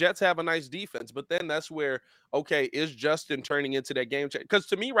game, the Jets have a nice defense, but then that's where, okay, is Justin turning into that game changer? Because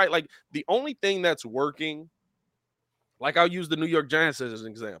to me, right, like the only thing that's working, like I'll use the New York Giants as an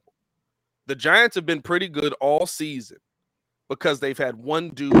example. The Giants have been pretty good all season because they've had one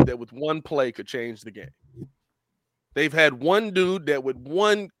dude that with one play could change the game. They've had one dude that with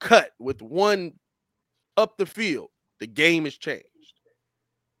one cut, with one up the field, the game has changed.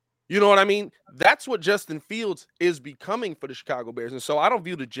 You know what I mean? That's what Justin Fields is becoming for the Chicago Bears. And so I don't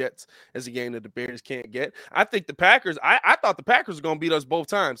view the Jets as a game that the Bears can't get. I think the Packers, I thought the Packers were going to beat us both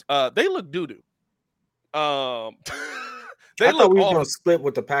times. They look doo-doo. I thought we were going to split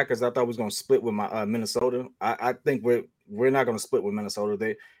with the Packers. I thought we was going to split with my Minnesota. I think we're not going to split with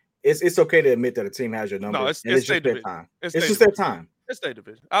Minnesota. It's okay to admit that a team has your number. No, it's just their time. It's just their time. It's their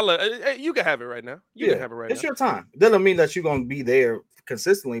division. You can have it right now. You can have it right now. It's your time. Doesn't mean that you're going to be there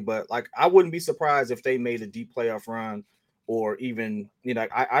consistently, but like I wouldn't be surprised if they made a deep playoff run, or even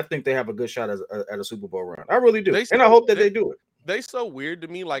I think they have a good shot at a Super Bowl run. I really do, and I hope that they do it. They so weird to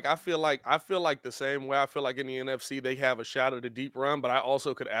me. Like I feel like the same way. I feel like in the NFC they have a shot at a deep run, but I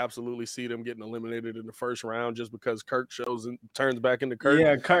also could absolutely see them getting eliminated in the first round just because Kirk shows and turns back into Kirk.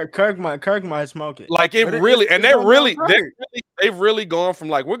 Yeah, Kirk might smoke it. Like they've really gone from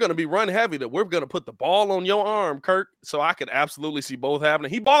like we're going to be run heavy to we're going to put the ball on your arm, Kirk. So I could absolutely see both happening.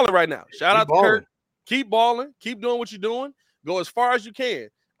 He balling right now. Shout out to Kirk. Keep balling. Keep doing what you're doing. Go as far as you can.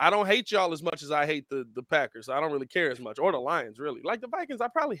 I don't hate y'all as much as I hate the Packers. I don't really care as much, or the Lions, really. Like the Vikings, I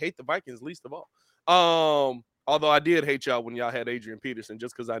probably hate the Vikings least of all. Although I did hate y'all when y'all had Adrian Peterson,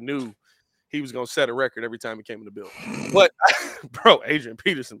 just because I knew he was going to set a record every time he came in the building. But, bro, Adrian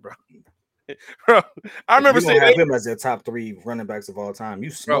Peterson, bro. Bro, I remember seeing him as their top 3 running backs of all time. You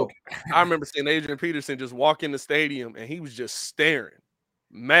smoke. I remember seeing Adrian Peterson just walk in the stadium, and he was just staring.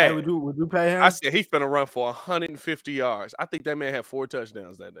 Man, hey, would you pay him? I said he's finna run for 150 yards. I think that man had 4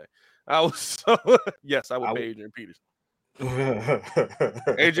 touchdowns that day. I was so yes, I would pay Adrian Peterson.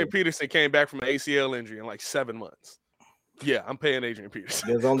 Adrian Peterson came back from an ACL injury in like 7 months. Yeah, I'm paying Adrian Peterson.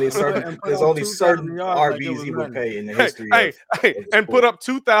 There's only certain RBs he would pay in the history. And put up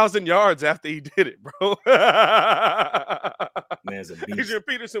 2,000 yards after he did it, bro. Man's a beast. Adrian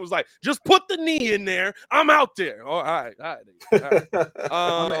Peterson was like, just put the knee in there. I'm out there. All right. The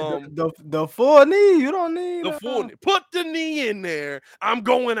full knee. You don't need the full knee. Put the knee in there. I'm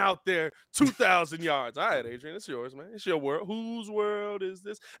going out there 2,000 yards. All right, Adrian, it's yours, man. It's your world. Whose world is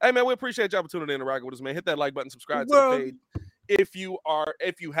this? Hey, man, we appreciate y'all for tuning in and rocking with us, man. Hit that like button, subscribe to the page. If you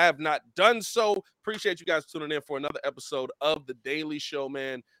have not done so, appreciate you guys tuning in for another episode of The Daily Show,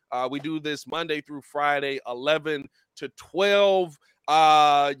 man. We do this Monday through Friday, 11 to 12.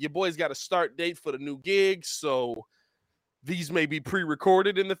 Your boys got a start date for the new gig, so These may be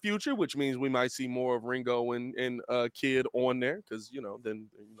pre-recorded in the future, which means we might see more of Ringo and Kid on there because, then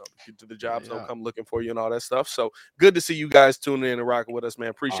the jobs don't come looking for you and all that stuff. So good to see you guys tuning in and rocking with us, man.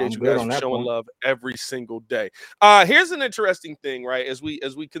 Appreciate you guys for showing love every single day. Here's an interesting thing, right? As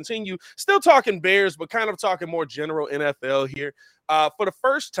we continue still talking Bears, but kind of talking more general NFL here. For the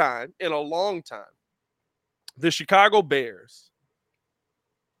first time in a long time, the Chicago Bears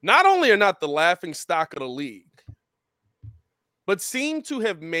not only are not the laughing stock of the league, but seem to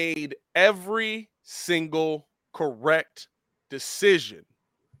have made every single correct decision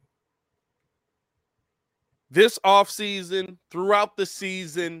this offseason, throughout the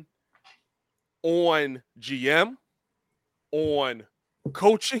season, on GM, on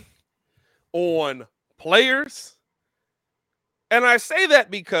coaching, on players. And I say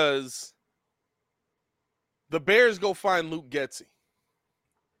that because the Bears go find Luke Getsy.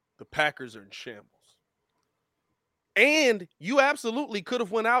 The Packers are in shambles. And you absolutely could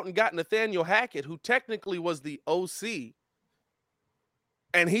have went out and got Nathaniel Hackett, who technically was the OC,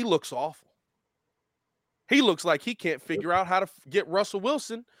 and he looks awful. He looks like he can't figure out how to get Russell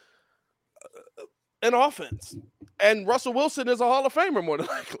Wilson an offense. And Russell Wilson is a Hall of Famer, more than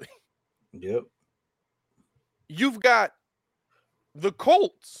likely. Yep. You've got the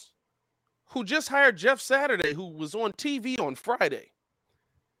Colts, who just hired Jeff Saturday, who was on TV on Friday.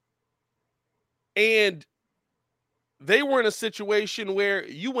 And they were in a situation where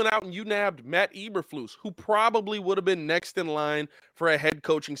you went out and you nabbed Matt Eberflus, who probably would have been next in line for a head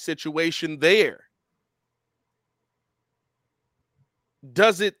coaching situation there.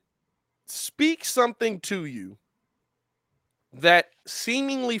 Does it speak something to you that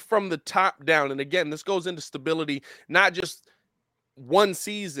seemingly from the top down, and again, this goes into stability, not just one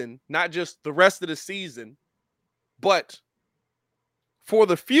season, not just the rest of the season, but for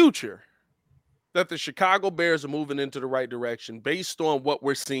the future, that the Chicago Bears are moving into the right direction based on what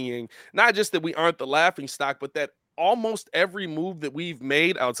we're seeing? Not just that we aren't the laughing stock, but that almost every move that we've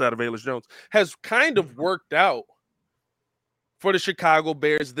made outside of Velus Jones has kind of worked out for the Chicago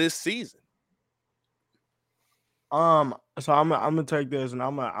Bears this season. So I'm gonna take this, and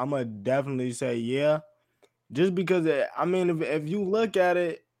I'm gonna definitely say yeah, just because if you look at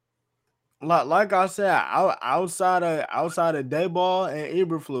it, like I said, outside of Dayball and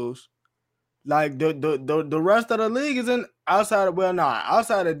Eberflus, like the rest of the league is in outside of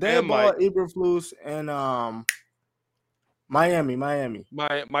Dayball, Eberflus, and Miami.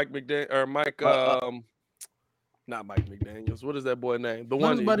 Mike McDaniel or Mike not Mike McDaniels. What is that boy name? The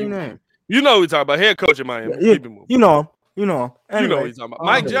one name. You know who we're talking about. Head coach in Miami. Yeah, you know. Anyway, you know what he's talking about.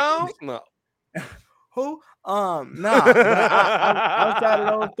 Mike Jones? No. Who? Nah. Outside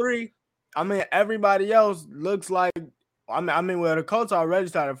of those three, everybody else looks like well, the Colts already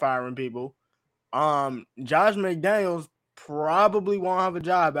started firing people. Josh McDaniels probably won't have a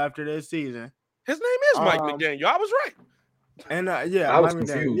job after this season. His name is Mike McDaniel. I was right. And I was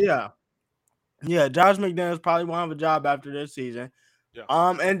confused. Yeah, Josh McDaniels probably won't have a job after this season. Yeah.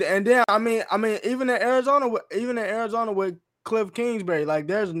 And then even in Arizona with Cliff Kingsbury, like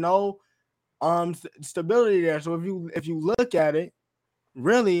there's no stability there. So if you look at it,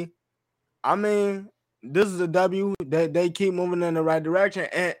 really, this is a W. They keep moving in the right direction.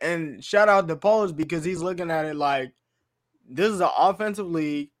 And shout out to Poles because he's looking at it like this is an offensive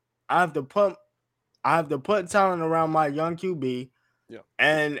league. I have to put talent around my young QB. Yeah.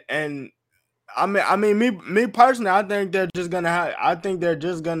 And me personally, I think they're just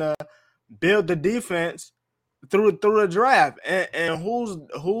gonna build the defense through the draft. And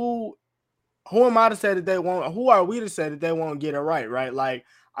who am I to say that they won't? Who are we to say that they won't get it right? Right? Like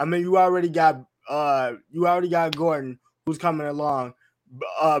you already got Gordon who's coming along.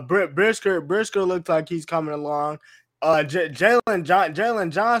 Brisker looks like he's coming along.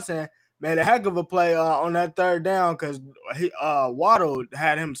 Jalen Johnson made a heck of a play on that third down because Waddle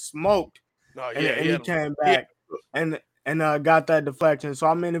had him smoked. And he came back and got that deflection. So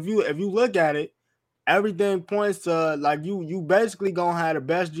if you look at it, everything points to like you basically gonna have the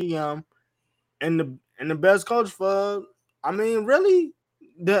best GM and the best coach for really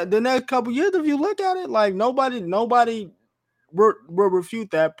the next couple years. If you look at it, like nobody will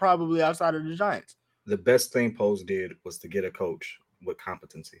refute that probably outside of the Giants. The best thing Poles did was to get a coach with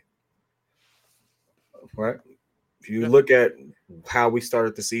competency. Right? If you look at how we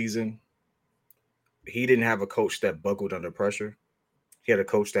started the season, he didn't have a coach that buckled under pressure. He had a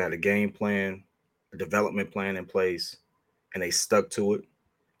coach that had a game plan, a development plan in place, and they stuck to it.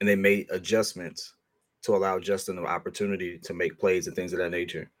 And they made adjustments to allow Justin the opportunity to make plays and things of that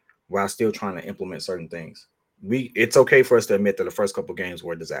nature while still trying to implement certain things. It's okay for us to admit that the first couple games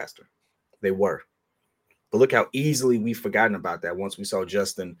were a disaster. They were. But look how easily we've forgotten about that once we saw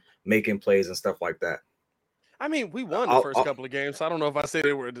Justin making plays and stuff like that. I mean, we won the first couple of games, so I don't know if I say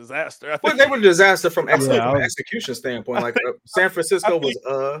they were a disaster. Well, they were a disaster from execution standpoint. Like San Francisco was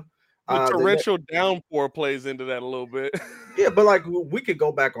the torrential downpour plays into that a little bit. Yeah, but like we could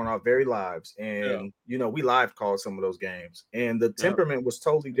go back on our very lives, and you know, we live called some of those games, and the temperament was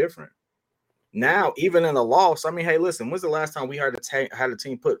totally different. Now, even in a loss, I mean, hey, listen, when's the last time we had a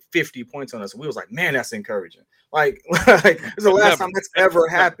team put 50 points on us? We was like, man, that's encouraging. Like it's the last time that's ever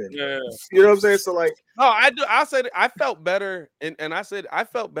happened. Yeah. You know what I'm saying? So like, no, I do. I said I felt better, and I said I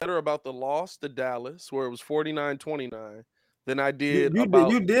felt better about the loss to Dallas, where it was 49-29, than I did about.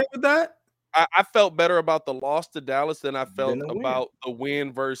 You did with that? I felt better about the loss to Dallas than I felt about the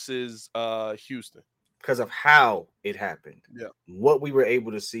win versus Houston. Because of how it happened, what we were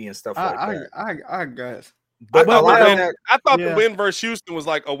able to see and stuff like that. I guess. But I thought the win versus Houston was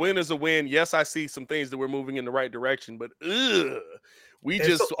like a win is a win. Yes, I see some things that we're moving in the right direction, but we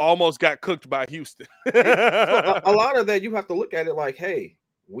just almost got cooked by Houston. A lot of that, you have to look at it like, hey,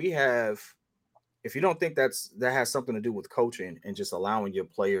 we have. If you don't think that has something to do with coaching and just allowing your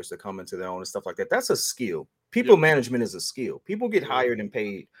players to come into their own and stuff like that, that's a skill. People management is a skill. People get hired and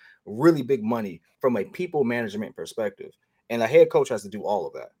paid really big money from a people management perspective, and a head coach has to do all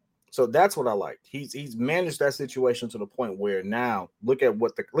of that. So that's what I like. He's managed that situation to the point where now look at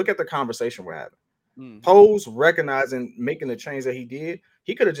the conversation we're having. Mm-hmm. Pose recognizing making the change that he did,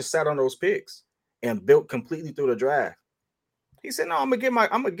 he could have just sat on those picks and built completely through the draft. He said, "No, I'm gonna give my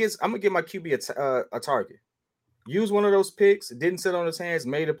QB a target. Use one of those picks. Didn't sit on his hands.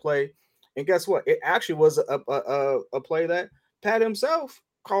 Made a play, and guess what? It actually was a play that Pat himself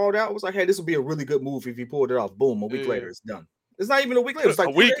called out. Was like, hey, this would be a really good move if he pulled it off. Boom, a week later, it's done. It's not even a week later. It's like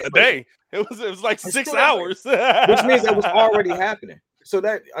a week, a day. It was like 6 hours, which means that was already happening. So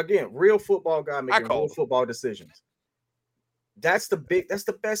that again, real football guy making real football decisions. That's the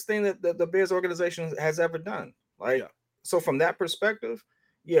best thing that the Bears organization has ever done. Like. Yeah. So from that perspective,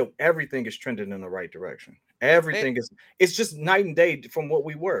 everything is trending in the right direction. Everything it's just night and day from what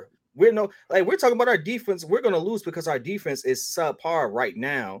we were. We're talking about our defense. We're going to lose because our defense is subpar right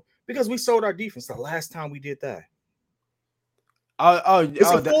now because we sold our defense the last time we did that. It's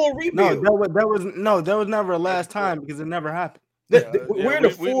a full rebuild. No, there was never a last time because it never happened. We're in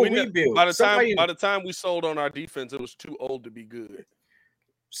a full rebuild. By the time we sold on our defense, it was too old to be good.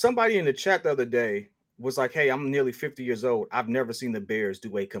 Somebody in the chat the other day was like, hey, I'm nearly 50 years old. I've never seen the Bears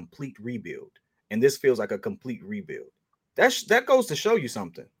do a complete rebuild. And this feels like a complete rebuild. That goes to show you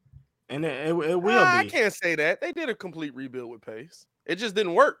something. And it will be. I can't say that. They did a complete rebuild with Pace. It just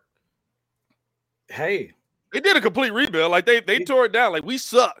didn't work. Hey. They did a complete rebuild. Like they tore it down. Like we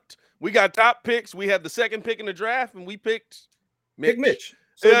sucked. We got top picks. We had the second pick in the draft, and we picked Mitch.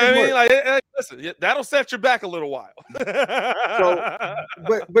 So I mean, like, listen, that'll set your back a little while.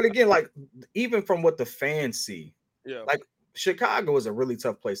 but again, like even from what the fans see, like Chicago is a really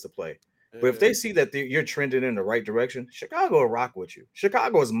tough place to play. But if they see that you're trending in the right direction, Chicago will rock with you.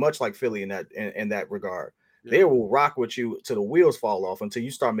 Chicago is much like Philly in that regard. Yeah. They will rock with you till the wheels fall off until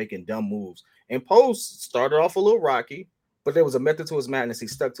you start making dumb moves. And Post started off a little rocky, but there was a method to his madness. He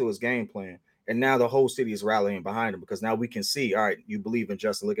stuck to his game plan. And now the whole city is rallying behind him because now we can see, all right, you believe in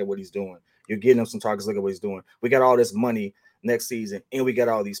Justin. Look at what he's doing. You're getting him some targets. Look at what he's doing. We got all this money next season, and we got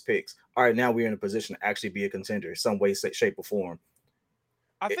all these picks. All right, now we're in a position to actually be a contender in some way, shape, or form.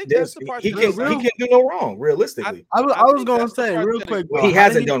 I think that's the part he can't do no wrong, realistically. I was going to say real quick. He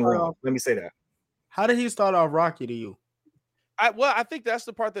hasn't done wrong. Let me say that. How did he start off rocky to you? I think that's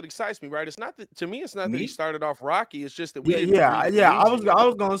the part that excites me, right? It's not that to me. It's not that he started off rocky. It's just that we I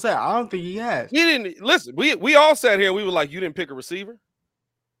was gonna say I don't think he has. He didn't listen. We all sat here and we were like, you didn't pick a receiver.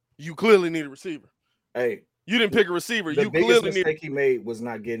 You clearly need a receiver. Hey, you didn't pick a receiver. The biggest mistake he made was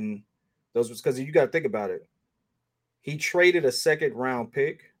not getting those because you got to think about it. He traded a second round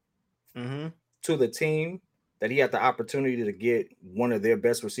pick to the team that he had the opportunity to get one of their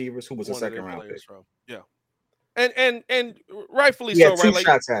best receivers, who was a second round pick. Yeah. And rightfully so, right? Like,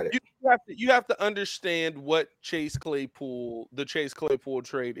 shots at it. You have to understand what the Chase Claypool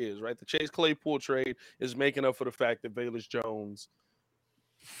trade is, right? The Chase Claypool trade is making up for the fact that Velus Jones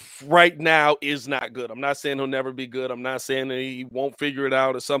right now is not good. I'm not saying he'll never be good. I'm not saying that he won't figure it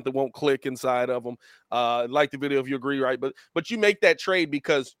out or something won't click inside of him. Like the video if you agree, right? But you make that trade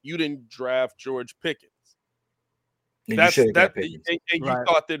because you didn't draft George Pickens. And you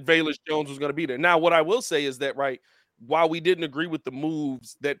thought that Velus Jones was going to be there. Now, what I will say is that, right, while we didn't agree with the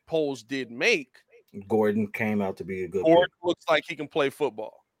moves that Poles did make, Gordon came out to be a good Gordon looks like he can play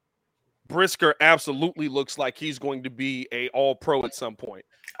football. Brisker absolutely looks like he's going to be a all-pro at some point.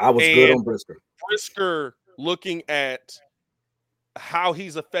 I was good on Brisker. Brisker looking at how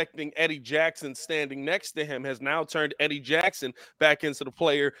he's affecting Eddie Jackson standing next to him has now turned Eddie Jackson back into the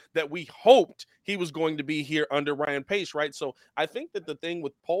player that we hoped he was going to be here under Ryan Pace, right? So I think that the thing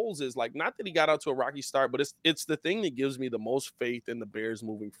with Poles is like, not that he got out to a rocky start, but it's the thing that gives me the most faith in the Bears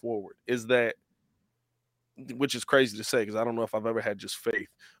moving forward, is that, which is crazy to say because I don't know if I've ever had just faith.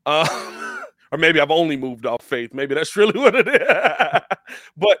 Or maybe I've only moved off faith. Maybe that's really what it is.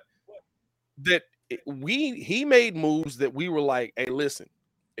 But that he made moves that we were like, hey, listen,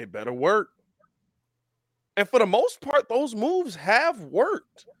 it better work. And for the most part, those moves have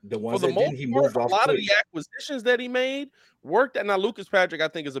worked. The ones for the that most didn't, he part, moved off a lot quick. of the acquisitions that he made worked. And now Lucas Patrick, I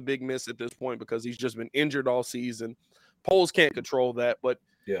think, is a big miss at this point because he's just been injured all season. Poles can't control that, but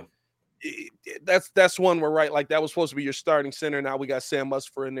yeah, that's one where, right, like that was supposed to be your starting center. Now we got Sam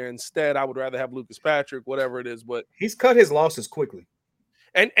Musfer in there instead. I would rather have Lucas Patrick, whatever it is, but he's cut his losses quickly.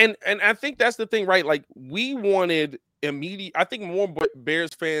 And I think that's the thing, right? Like we wanted immediate. I think more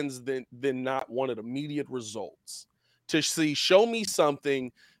Bears fans than not wanted immediate results to see. Show me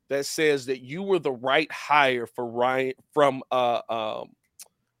something that says that you were the right hire for Ryan from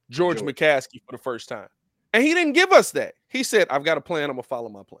George McCaskey for the first time, and he didn't give us that. He said, "I've got a plan. I'm gonna follow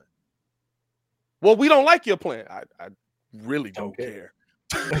my plan." Well, we don't like your plan. I really don't care.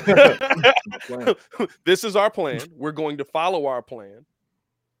 This is our plan. We're going to follow our plan.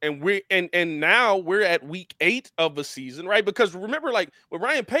 And now we're at week 8 of the season, right? Because remember, like with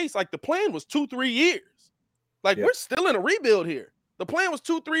Ryan Pace, like the plan was 2-3 years. Like we're still in a rebuild here. The plan was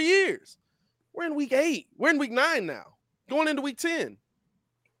 2-3 years. We're in week 8. We're in week 9 now, going into week 10.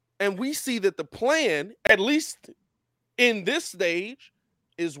 And we see that the plan, at least in this stage,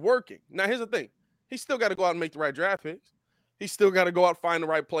 is working. Now, here's the thing. He's still got to go out and make the right draft picks. He's still got to go out and find the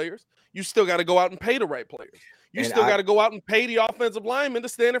right players. You still got to go out and pay the right players. You still got to go out and pay the offensive lineman to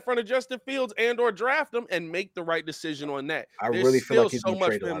stand in front of Justin Fields and or draft them and make the right decision on that. I really feel like he's so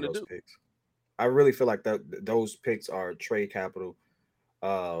going to trade a lot of those picks. I really feel like those picks are trade capital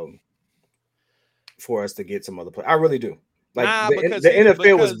for us to get some other play. I really do. Like the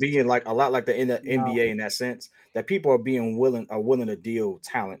NFL was being like a lot like the NBA in that sense, that people are willing to deal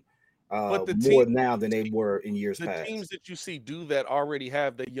talent more now than they were in years past. The teams that you see do that already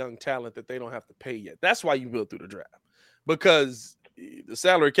have the young talent that they don't have to pay yet. That's why you build through the draft, because the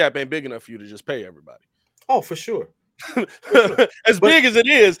salary cap ain't big enough for you to just pay everybody. Oh, for sure. Big as it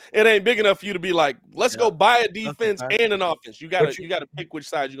is, it ain't big enough for you to be like, let's go buy a defense and an offense. You gotta pick which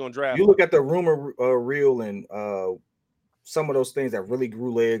side you're gonna draft. You look at the rumor reel and some of those things that really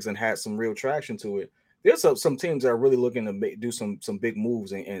grew legs and had some real traction to it. There's some teams that are really looking to do some big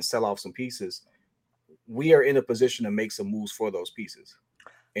moves and sell off some pieces. We are in a position to make some moves for those pieces,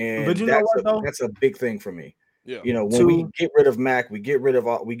 and that's a big thing for me. Yeah, you know, when we get rid of Mac, we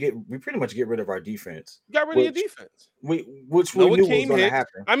pretty much get rid of our defense. You got rid of your defense. Which we knew was going to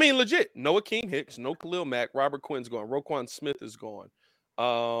happen. I mean, legit. No Akeem Hicks, no Khalil Mack, Robert Quinn's gone, Roquan Smith is gone.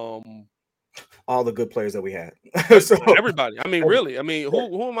 All the good players that we had. So everybody. I mean, really. I mean,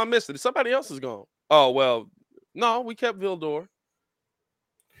 who am I missing? Somebody else is gone. Oh well, no, we kept Vildor.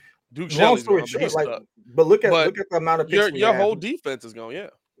 Duke Shelley's gone, but look at the amount of picks your whole defense is gone. Yeah,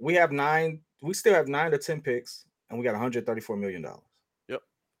 we have 9. We still have 9 to 10 picks, and we got $134 million. Yep.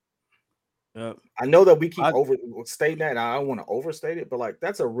 I know that we keep overstating that, and I don't want to overstate it, but like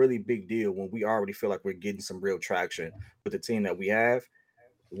that's a really big deal when we already feel like we're getting some real traction with the team that we have.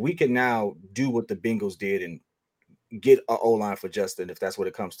 We can now do what the Bengals did and get an O-line for Justin if that's what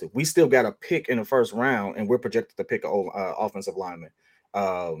it comes to. We still got a pick in the first round, and we're projected to pick an offensive lineman.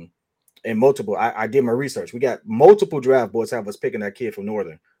 And multiple. I did my research. We got multiple draft boards have us picking that kid from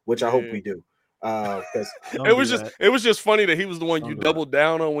Northern, which I hope we do. It was just funny that he was the one you doubled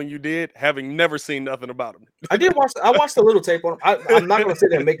down on when you did, having never seen nothing about him. I watched a little tape on him. I'm not going to sit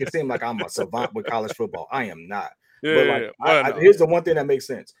there and make it seem like I'm a savant with college football. I am not. Here's the one thing that makes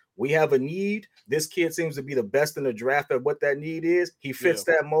sense. We have a need. This kid seems to be the best in the draft at what that need is. He fits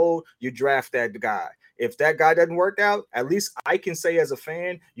that mold. You draft that guy. If that guy doesn't work out, at least I can say as a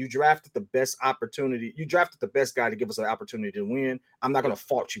fan, you drafted the best opportunity. You drafted the best guy to give us an opportunity to win. I'm not going to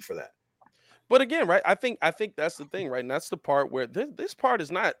fault you for that. But again, right, I think that's the thing, right? And that's the part where this part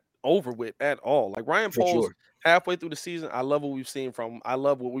is not over with at all. Like Ryan Poles, halfway through the season, I love what we've seen from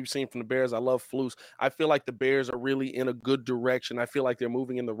the Bears. I love Flus. I feel like the Bears are really in a good direction. I feel like they're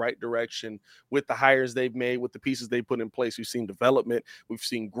moving in the right direction with the hires they've made, with the pieces they put in place. We've seen development. We've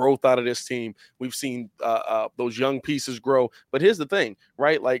seen growth out of this team. We've seen those young pieces grow. But here's the thing,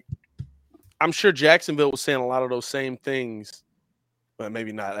 right? Like, I'm sure Jacksonville was saying a lot of those same things. But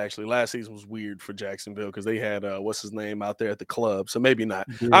maybe not, actually. Last season was weird for Jacksonville because they had what's his name out there at the club. So maybe not.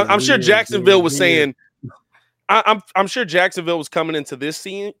 I'm sure Jacksonville was saying I'm sure Jacksonville was coming into this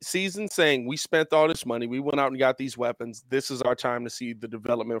season saying, we spent all this money. We went out and got these weapons. This is our time to see the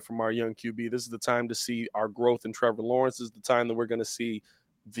development from our young QB. This is the time to see our growth in Trevor Lawrence. This is the time that we're going to see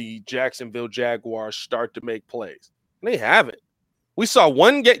the Jacksonville Jaguars start to make plays. And they haven't. We saw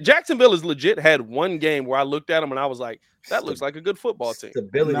one game. Jacksonville is legit had one game where I looked at them and I was like, that looks like a good football team.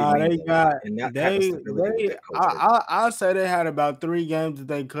 Stability. Nah, they got I'll say they had about 3 games that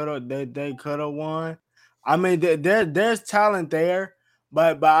they could have won. I mean, there's talent there,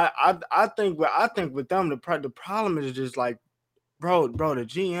 but I think with them the problem is just like, bro, the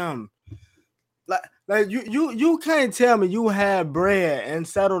GM, like you can't tell me you had bread and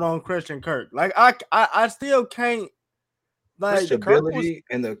settled on Christian Kirk. Like I still can't. Like stability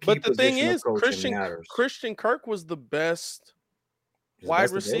and the key but the thing is, Christian Kirk was the best wide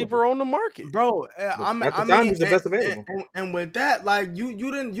receiver on the market, bro. I mean, he's the best available. And with that, like you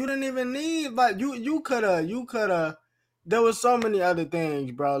didn't even need, like you could have. There was so many other things,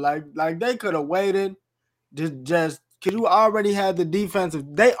 bro. Like they could have waited. Just because you already had the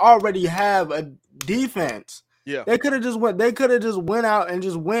defensive. They already have a defense. Yeah, they could have just went out and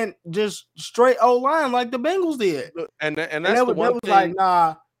just went straight O-line like the Bengals did. And that's the one thing. Like,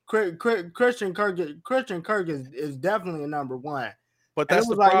 nah, Christian Kirk is definitely a number one. But that's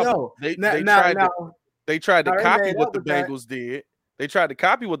the problem. They tried to copy what the Bengals did. They tried to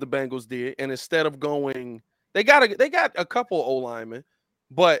copy what the Bengals did, and instead of going, they got a couple O linemen,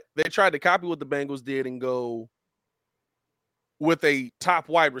 but they tried to copy what the Bengals did and go with a top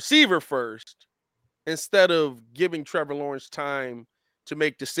wide receiver first, instead of giving Trevor Lawrence time to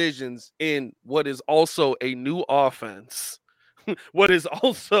make decisions in what is also a new offense, what is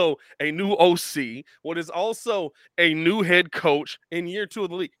also a new OC, what is also a new head coach in year 2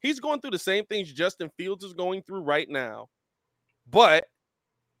 of the league. He's going through the same things Justin Fields is going through right now, but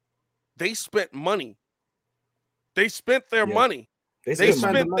they spent money. They spent their money. They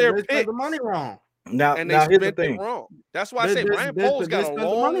spent their picks. They spent the money wrong. Now here's the thing. Wrong. That's why I say Ryan Poles got a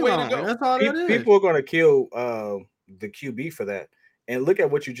long way to go. That's all that is. People are going to kill the QB for that. And look at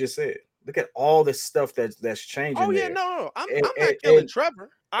what you just said. Look at all the stuff that's changing. Oh yeah, there. No. I'm not killing Trevor.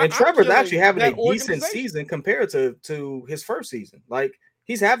 And Trevor's actually having a decent season compared to his first season. Like,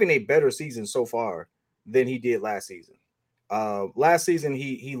 he's having a better season so far than he did last season. Last season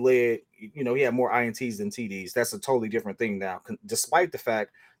he led. He had more INTs than TDs. That's a totally different thing now. Despite the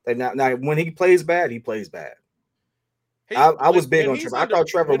fact that now when he plays bad, he plays bad. I was big on Trevor. I thought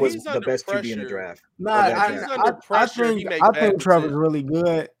Trevor was the best QB in the draft. I think Trevor's really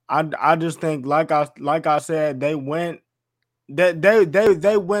good. I just think, like I said, they went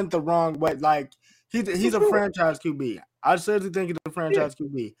the wrong way. Like, he's a franchise QB. I certainly think he's a franchise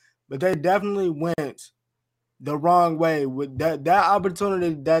QB, but they definitely went the wrong way with that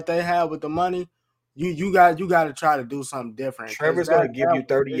opportunity that they had with the money. You got to try to do something different. Trevor's going to give you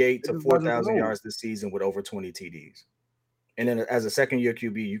 38 to 4,000 yards this season with over 20 TDs. And then as a second-year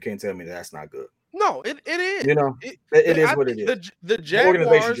QB, you can't tell me that's not good. No, it is. It is what it is. The Jaguars,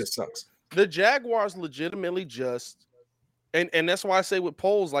 organization just sucks. The Jaguars legitimately just, and that's why I say with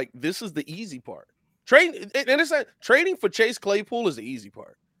Poles, like, this is the easy part. Trading for Chase Claypool is the easy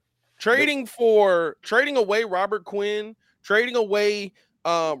part. Trading away Robert Quinn, trading away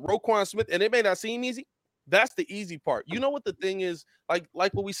Roquan Smith, and it may not seem easy. That's the easy part. You know what the thing is, like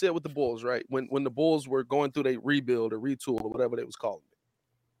what we said with the Bulls, right? When the Bulls were going through their rebuild or retool or whatever they was calling it.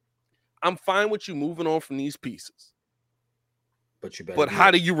 I'm fine with you moving on from these pieces. But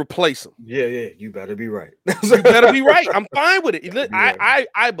how do you replace them? Yeah, you better be right. You better be right. I'm fine with it.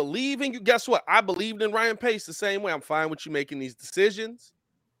 I believe in you. Guess what? I believed in Ryan Pace the same way. I'm fine with you making these decisions,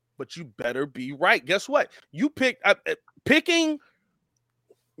 but you better be right. Guess what? You picking.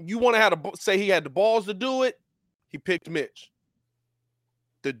 You want to say he had the balls to do it. He picked Mitch.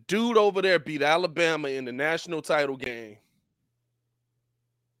 The dude over there beat Alabama in the national title game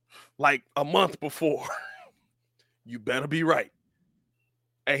like a month before. You better be right.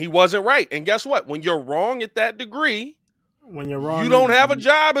 And he wasn't right. And guess what? When you're wrong at that degree, you don't have a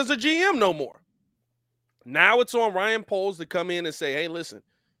job as a GM no more. Now it's on Ryan Poles to come in and say, hey, listen,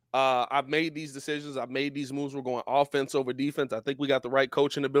 I've made these decisions. I've made these moves. We're going offense over defense. I think we got the right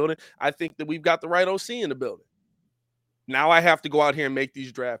coach in the building. I think that we've got the right OC in the building. Now I have to go out here and make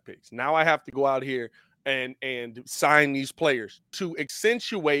these draft picks. Now I have to go out here and sign these players to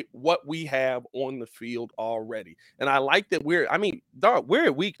accentuate what we have on the field already. And I like that we're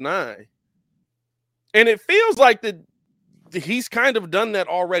at week 9. And it feels like that he's kind of done that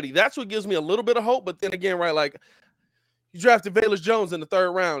already. That's what gives me a little bit of hope. But then again, right, like, you drafted Velus Jones in the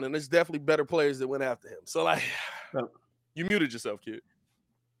 3rd round, and there's definitely better players that went after him. So, like, you muted yourself, kid.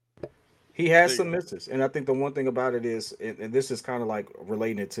 He has some misses, and I think the one thing about it is, and this is kind of like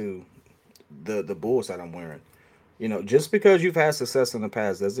relating to the Bulls that I'm wearing. You know, just because you've had success in the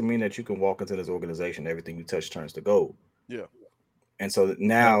past doesn't mean that you can walk into this organization, everything you touch turns to gold. Yeah. And so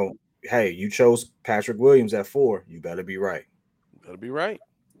now, hey, you chose Patrick Williams at 4. You better be right. You better be right.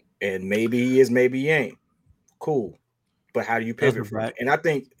 And maybe he is, maybe he ain't. Cool. But how do you pivot from it? And I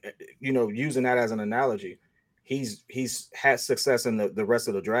think, you know, using that as an analogy, he's had success in the rest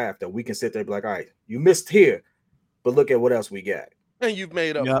of the draft that we can sit there and be like, all right, you missed here, but look at what else we got. And you've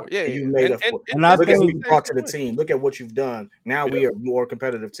made up for it. Yeah, you've made up for it. And look at what you brought to the team. Look at what you've done. Now we are a more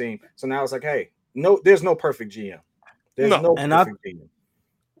competitive team. So now it's like, hey, no, there's no perfect GM. There's no perfect GM.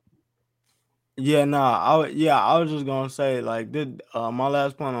 Yeah, I was just gonna say, like, my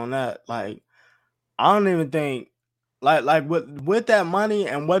last point on that, like, I don't even think, like with that money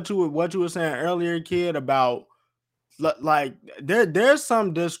and what you were saying earlier, kid, about like there's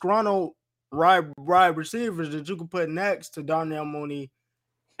some disgruntled wide receivers that you could put next to Darnell Mooney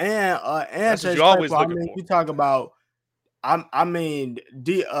and Chase Claypool. I mean, you talk about, I mean,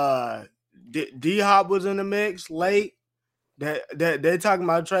 D Hop was in the mix late. That they're talking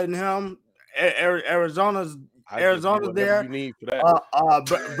about trading him. Arizona's there. You need for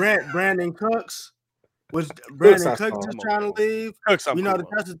that. Brandon Cooks. Brandon Cooks is trying to leave. That's a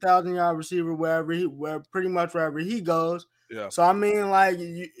 1,000-yard receiver pretty much wherever he goes. Yeah. So I mean, like,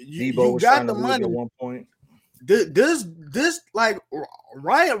 you got the money. At one point. This like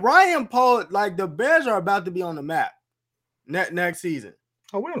Ryan Paul, like, the Bears are about to be on the map next season.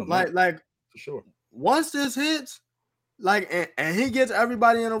 Oh, we're on the map. Like for sure. Once this hits, like, and he gets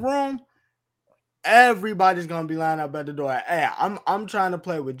everybody in the room, everybody's gonna be lined up at the door. Hey, I'm trying to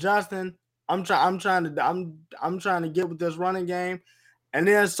play with Justin. I'm trying to get with this running game, and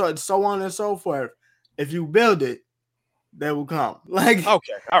then so on and so forth. If you build it, they will come. Like,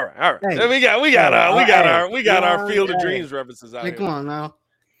 okay, all right. Hey, we got our Field of Dreams references out here. Come on now.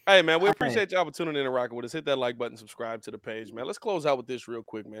 Hey, man, we appreciate y'all for tuning in and rocking with us. Hit that like button, subscribe to the page, man. Let's close out with this real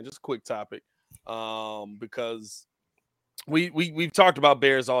quick, man. Just a quick topic, because we've talked about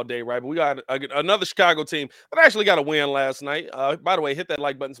Bears all day, right? But we got another Chicago team that actually got a win last night. By the way, hit that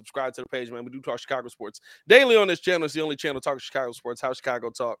like button, subscribe to the page, man. We do talk Chicago sports daily on this channel. It's the only channel talking Chicago sports, how Chicago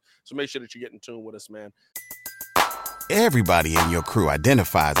talk. So make sure that you get in tune with us, man. Everybody in your crew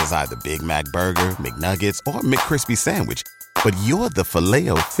identifies as either Big Mac Burger, McNuggets, or McCrispy Sandwich. But you're the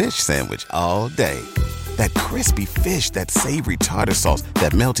Filet-O-Fish Sandwich all day. That crispy fish, that savory tartar sauce,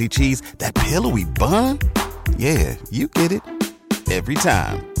 that melty cheese, that pillowy bun. Yeah, you get it. Every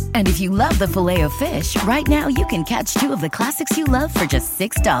time. And if you love the Filet-O-Fish, right now you can catch 2 of the classics you love for just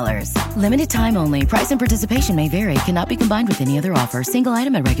 $6. Limited time only. Price and participation may vary. Cannot be combined with any other offer. Single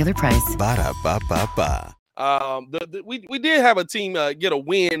item at regular price. Ba-da-ba-ba-ba. We did have a team get a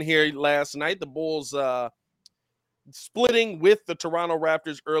win here last night. The Bulls splitting with the Toronto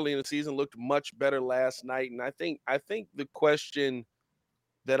Raptors early in the season looked much better last night, and I think the question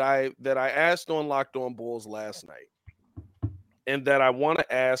that I asked on Locked On Bulls last night, and that I want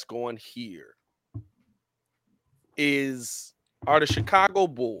to ask on here, is, are the Chicago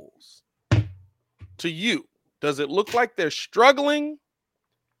Bulls, to you, does it look like they're struggling,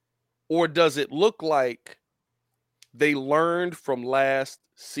 or does it look like they learned from last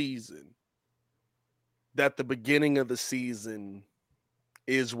season that the beginning of the season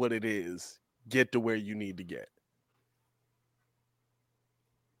is what it is? Get to where you need to get.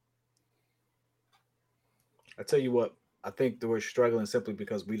 I tell you what, I think that we're struggling simply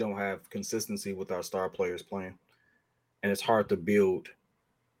because we don't have consistency with our star players playing. And it's hard to build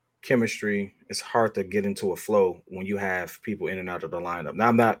chemistry. It's hard to get into a flow when you have people in and out of the lineup. Now,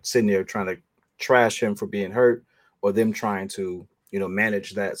 I'm not sitting there trying to trash him for being hurt or them trying to,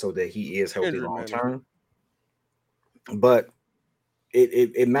 manage that so that he is healthy long term. But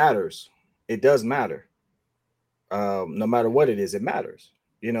it matters. It does matter. No matter what it is, it matters.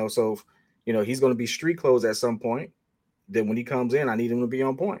 So he's going to be street clothes at some point. Then when he comes in, I need him to be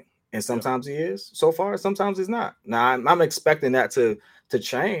on point. And sometimes he is. So far, sometimes he's not. Now, I'm expecting that to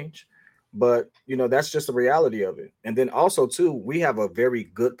change. But, that's just the reality of it. And then also, too, we have a very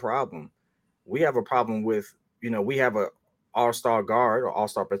good problem. We have a problem with, we have a all-star guard or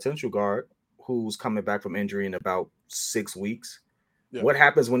all-star potential guard who's coming back from injury in about 6 weeks. Yeah. What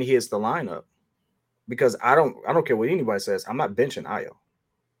happens when he hits the lineup? Because I don't care what anybody says. I'm not benching Ayo.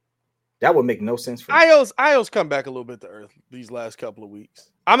 That would make no sense for me. Ayo's come back a little bit to earth these last couple of weeks.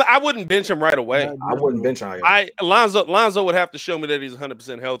 I wouldn't bench him right away. I wouldn't bench Ayo. Lonzo would have to show me that he's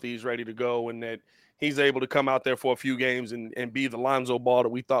 100% healthy, he's ready to go, and that he's able to come out there for a few games and be the Lonzo Ball that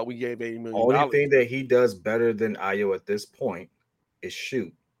we thought we gave $80 million. Only thing that he does better than Ayo at this point is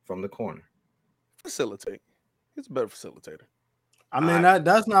shoot from the corner. Facilitate. He's a better facilitator. I mean,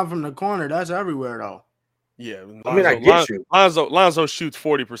 that's not from the corner. That's everywhere, though. Yeah, I mean, I get you. Lonzo shoots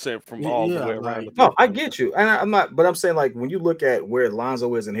 40% from all the way around. No, I get you, and I'm not. But I'm saying, like, when you look at where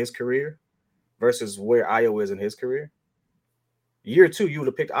Lonzo is in his career versus where Ayo is in his career, year 2, you would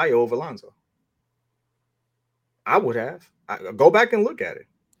have picked Ayo over Lonzo. I would have. Go back and look at it.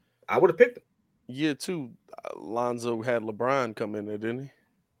 I would have picked him. Year 2, Lonzo had LeBron come in there, didn't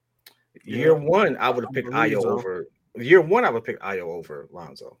he? Year 1, I would have picked Ayo over. Year 1, I would pick Ayo over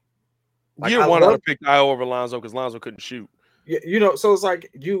Lonzo. Like, year 1, I would have picked Ayo over Lonzo because Lonzo couldn't shoot. Yeah, you know, so it's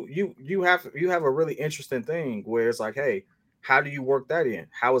like you have a really interesting thing where it's like, hey, how do you work that in?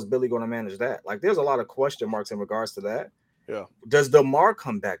 How is Billy going to manage that? Like, there's a lot of question marks in regards to that. Yeah. Does DeMar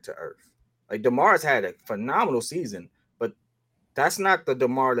come back to earth? Like, DeMar's had a phenomenal season, but that's not the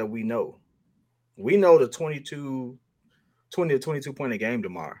DeMar that we know. We know the 20 to 22 point a game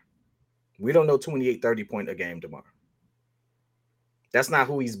DeMar. We don't know 28, 30 point a game DeMar. That's not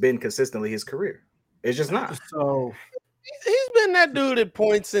who he's been consistently his career. It's just not. So he's been that dude at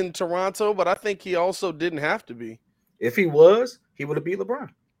points in Toronto, but I think he also didn't have to be. If he was, he would have beat LeBron.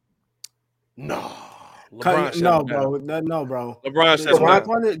 No. No, bro. LeBron said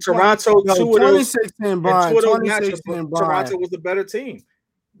Toronto, 2016 Bron. Toronto was the better team.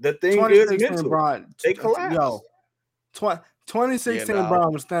 The thing is mental. They collapsed. Yo, 2016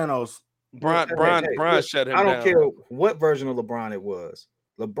 Bron was Thanos. Bron shut him down. I don't care what version of LeBron it was.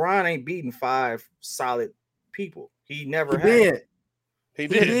 LeBron ain't beating 5 solid people. He never had. He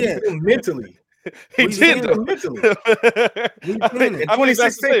did. Mentally. He did mentally. In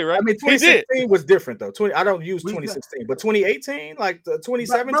 2016, right? I mean, 2016 was different though. I don't use 2016, but 2018, like the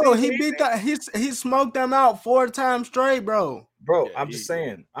 2017. Bro, he beat that. He smoked them out 4 times straight, bro. Bro, yeah, I'm just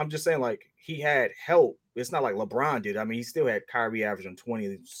saying, like, he had help. It's not like LeBron did. I mean, he still had Kyrie averaging 20.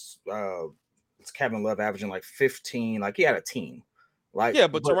 It's Kevin Love averaging like 15. Like, he had a team. Like, yeah,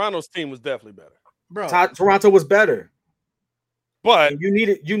 but Toronto's team was definitely better. Bro, Toronto was better. But you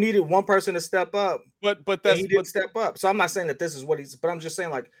needed one person to step up. But he didn't step up. So I'm not saying that this is what he's. But I'm just saying,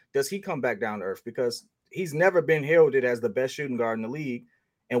 like, does he come back down to earth? Because he's never been heralded as the best shooting guard in the league,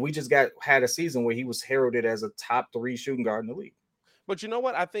 and we just had a season where he was heralded as a top 3 shooting guard in the league. But you know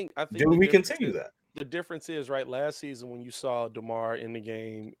what? I think. Do we continue that? The difference is, right, last season when you saw DeMar in the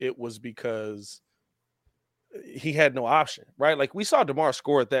game, it was because he had no option, right? Like, we saw DeMar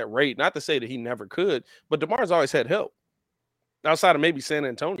score at that rate. Not to say that he never could, but DeMar's always had help. Outside of maybe San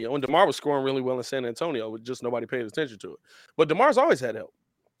Antonio. And DeMar was scoring really well in San Antonio, with just nobody paying attention to it. But DeMar's always had help.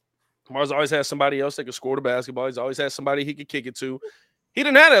 DeMar's always had somebody else that could score the basketball. He's always had somebody he could kick it to. He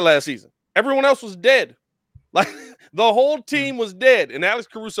didn't have that last season. Everyone else was dead. Like, the whole team was dead, and Alex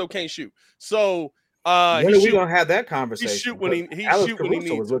Caruso can't shoot. So when are we gonna have that conversation? He shoot when he Alex shoot when he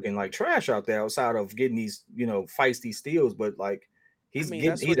Caruso was looking like trash out there outside of getting these, feisty steals, but like he's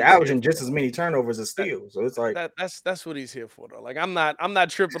averaging just as many turnovers as steals. So it's like that's what he's here for, though. Like, I'm not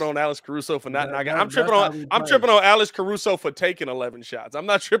tripping on Alex Caruso for not knocking. I'm tripping on Alex Caruso for taking 11 shots. I'm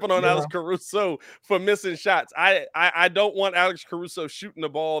not tripping on Alex Caruso for missing shots. I don't want Alex Caruso shooting the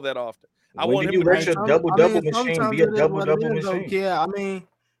ball that often. I want him to let your double machine be a double machine. Yeah, I mean,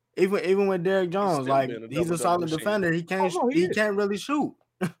 even with Derrick Jones, like, he's a solid defender. He can't really shoot.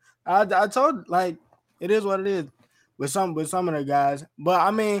 I told, like, it is what it is with some of the guys. But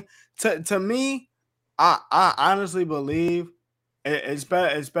I mean, to me, I honestly believe,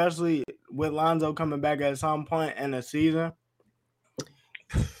 especially with Lonzo coming back at some point in the season,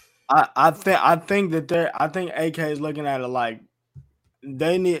 I think AK is looking at it like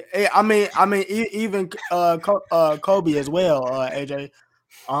they need. I mean, even Kobe as well, AJ.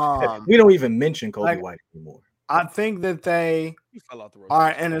 We don't even mention Kobe White anymore. I think that they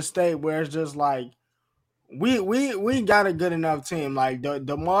are in a state where it's just like we got a good enough team. Like,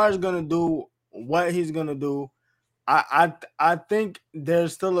 DeMar's gonna do what he's gonna do. I think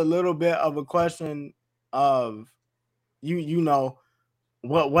there's still a little bit of a question of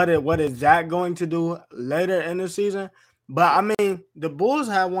what is Zach going to do later in the season. But I mean, the Bulls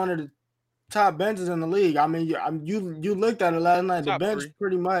have one of the top benches in the league. I mean, you looked at it last night. The bench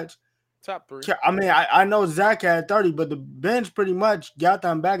pretty much top 3. I mean, I know Zach had 30, but the bench pretty much got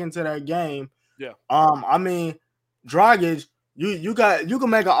them back into that game. Yeah. I mean, Dragic, you can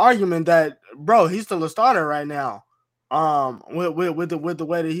make an argument that, bro, he's still a starter right now. With the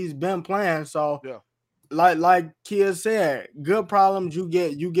way that he's been playing. So yeah. Like Kia said, good problems. You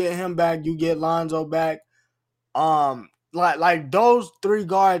get him back. You get Lonzo back. Like those 3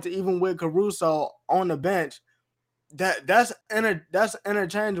 guards, even with Caruso on the bench, that's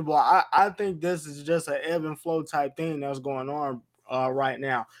interchangeable. I think this is just an ebb and flow type thing that's going on right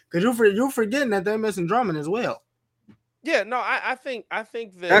now. Because you're forgetting that they're missing Drummond as well. Yeah, no, I think that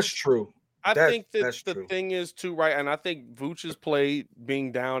That's true. I think that that's the true. thing is too, right? And I think Vooch's play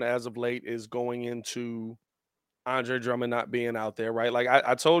being down as of late is going into Andre Drummond not being out there, right? Like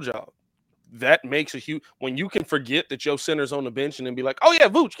I told y'all, that makes a huge when you can forget that your center's on the bench and then be like, oh yeah,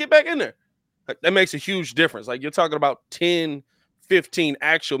 Vooch, get back in there. Like, that makes a huge difference. Like you're talking about 10, 15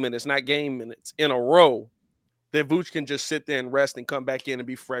 actual minutes, not game minutes in a row. That Vooch can just sit there and rest and come back in and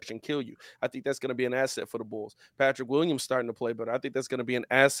be fresh and kill you. I think that's going to be an asset for the Bulls. Patrick Williams starting to play, but I think that's going to be an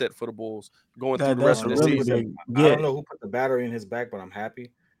asset for the Bulls going through the rest of the season. I don't know who put the battery in his back, but I'm happy.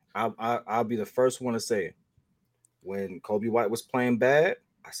 I'll be the first one to say it. When Kobe White was playing bad,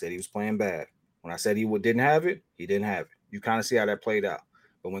 I said he was playing bad. When I said he didn't have it, he didn't have it. You kind of see how that played out.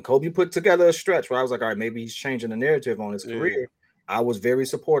 But when Kobe put together a stretch where I was like, all right, maybe he's changing the narrative on his career, I was very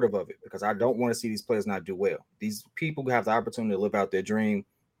supportive of it because I don't want to see these players not do well. These people have the opportunity to live out their dream.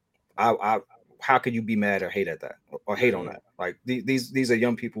 How could you be mad or hate at that or hate on that? Like these are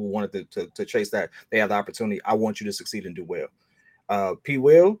young people who wanted to chase that. They have the opportunity. I want you to succeed and do well. P.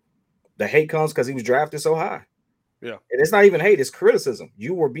 Will, the hate comes because he was drafted so high. Yeah. And it's not even hate, it's criticism.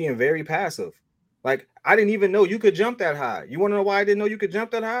 You were being very passive. Like, I didn't even know you could jump that high. You want to know why I didn't know you could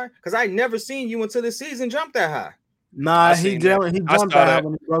jump that high? Because I never seen you until this season jump that high. Nah, he jumped that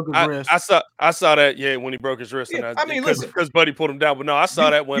when he broke his wrist. I saw that, when he broke his wrist. Yeah, and because Buddy pulled him down. But no, I saw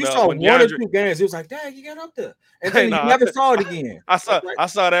that when you saw when one DeAndre, or two games. He was like, "Dang, you got up there," and then you never saw it again. I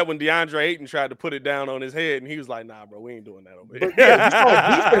saw that when DeAndre Ayton tried to put it down on his head, and he was like, "Nah, bro, we ain't doing that over here." But yeah, you saw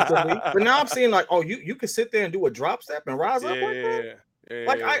it defensively. But now I'm seeing like, oh, you could sit there and do a drop step and rise up like that.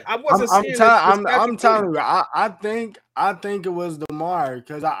 Like I wasn't seeing. I'm telling you, I think it was DeMar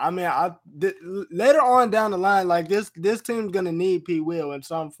because later on down the line, like this team's gonna need P. Will in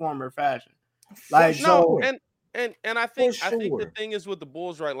some form or fashion. Like and I think the thing is with the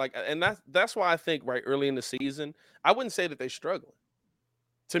Bulls, right? Like, and that's why I think right early in the season, I wouldn't say that they struggling.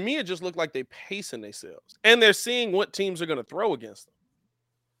 To me, it just looked like they pacing themselves and they're seeing what teams are gonna throw against them.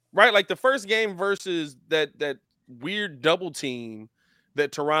 Right, like the first game versus that weird double team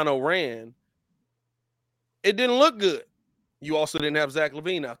that Toronto ran, it didn't look good. You also didn't have Zach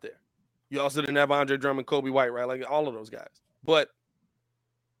LaVine out there. You also didn't have Andre Drummond, Kobe White, right? Like all of those guys. But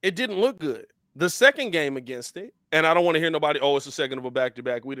it didn't look good. The second game against it, and I don't want to hear nobody, oh, it's the second of a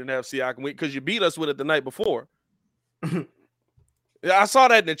back-to-back. We didn't have Siakam because you beat us with it the night before. I saw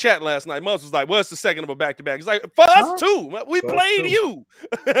that in the chat last night. Muzz was like, well, it's the second of a back-to-back. It's like, for us too. We played you.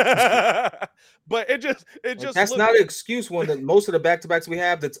 But it just that's not an excuse when most of the back-to-backs we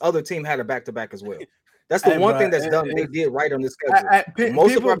have, that other team had a back-to-back as well. That's the one thing that's done. They did right on this schedule.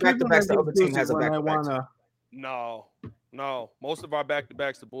 Most of our back-to-backs, the other team has a back-to-back. No. Most of our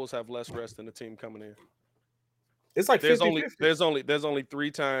back-to-backs, the Bulls have less rest than the team coming in. It's like there's only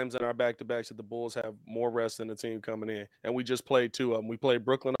 3 times in our back-to-backs that the Bulls have more rest than the team coming in, and we just played 2 of them. We played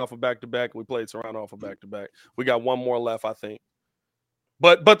Brooklyn off a back-to-back, and we played Toronto off a back-to-back. We got 1 more left, I think.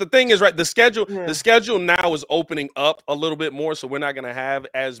 But the thing is, right, the schedule now is opening up a little bit more, so we're not going to have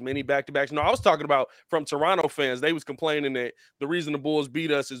as many back-to-backs. No, I was talking about from Toronto fans. They was complaining that the reason the Bulls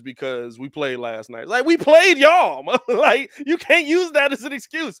beat us is because we played last night. Like, we played y'all. Like, you can't use that as an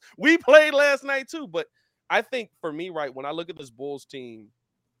excuse. We played last night too. But I think for me, right, when I look at this Bulls team,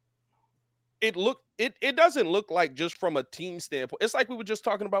 it doesn't look like just from a team standpoint. It's like we were just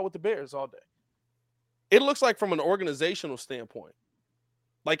talking about with the Bears all day. It looks like from an organizational standpoint.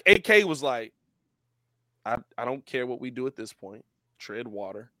 Like AK was like, I don't care what we do at this point. Tread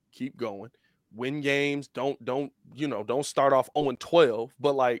water, keep going, win games. Don't start off 0-12,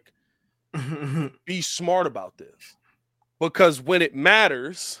 but like be smart about this. Because when it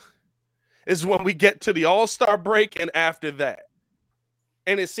matters is when we get to the All-Star break and after that.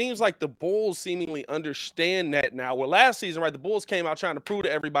 And it seems like the Bulls seemingly understand that now. Well, last season, right, the Bulls came out trying to prove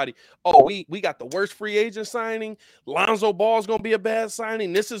to everybody, oh, we got the worst free agent signing. Lonzo Ball's going to be a bad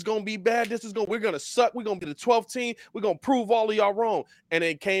signing. This is going to be bad. We're going to suck. We're going to be the 12th team. We're going to prove all of y'all wrong. And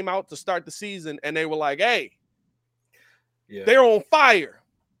it came out to start the season, and they were like, hey, they're on fire.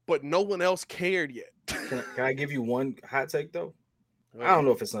 But no one else cared yet. Can I give you one hot take, though? I don't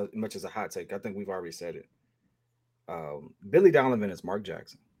know if it's as much as a hot take. I think we've already said it. Billy Donovan is Mark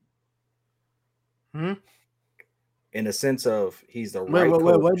Jackson. In the sense of he's the right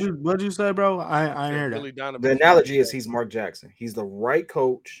coach. What'd you say, bro? I heard that. The analogy is he's Mark Jackson. He's the right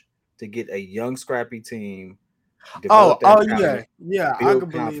coach to get a young, scrappy team. Yeah. I can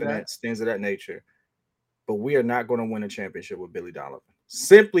believe that. Things of that nature. But we are not going to win a championship with Billy Donovan.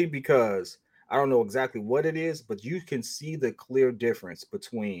 Simply because I don't know exactly what it is, but you can see the clear difference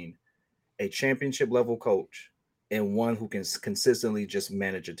between a championship level coach and one who can consistently just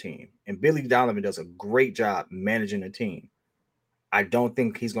manage a team. And Billy Donovan does a great job managing a team. I don't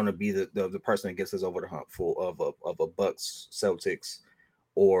think he's going to be the person that gets us over the hump of a Bucks, Celtics,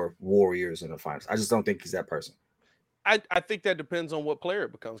 or Warriors in the finals. I just don't think he's that person. I think that depends on what player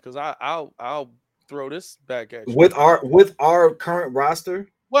it becomes, because I'll throw this back at you. With our current roster,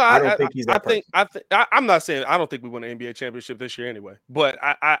 well, I don't think he's that person. I'm not saying I don't think we win an NBA championship this year anyway, but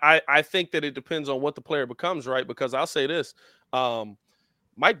I think that it depends on what the player becomes, right? Because I'll say this,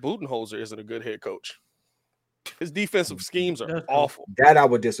 Mike Budenholzer isn't a good head coach. His defensive schemes are awful. That I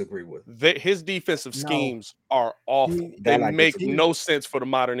would disagree with. His defensive schemes are awful. They make no sense for the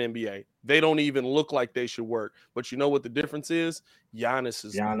modern NBA. They don't even look like they should work. But you know what the difference is? Giannis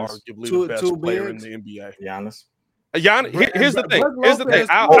is arguably the best player in the NBA. Giannis. Here's the thing. Here's the thing.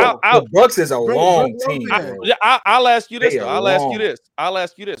 The Bucks is a long team. I'll ask you this. I'll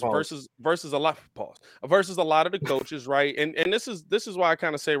ask you this. Versus a lot of the coaches, right? And this is why I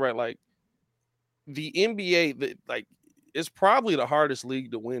kind of say, right, like, the NBA, like, is probably the hardest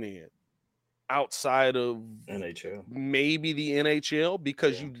league to win in outside of NHL, maybe the NHL,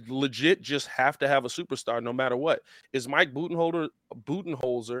 because you legit just have to have a superstar no matter what. Is Mike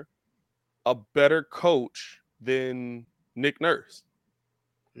Budenholzer a better coach than Nick Nurse?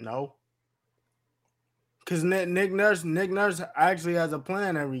 No, because Nick Nurse actually has a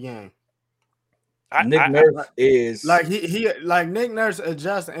plan every game. Nick Nurse is like Nick Nurse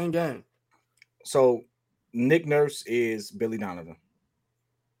adjusts in game. So Nick Nurse is Billy Donovan.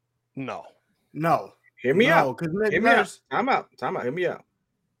 No. Hear me out. Because Nick Nurse. Time out. Hear me out.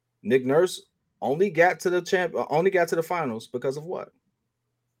 Nick Nurse only got to the finals because of what?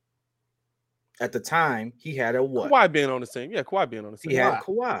 At the time, he had a what? Kawhi being on the team. Yeah, Kawhi being on the team. He had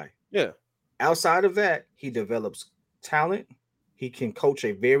Kawhi. Yeah. Outside of that, he develops talent. He can coach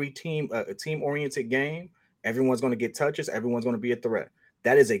a very team-oriented game. Everyone's going to get touches. Everyone's going to be a threat.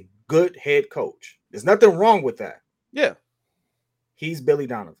 That is a good head coach. There's nothing wrong with that. Yeah. He's Billy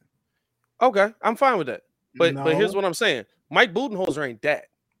Donovan. Okay, I'm fine with that. But here's what I'm saying. Mike Budenholzer ain't that.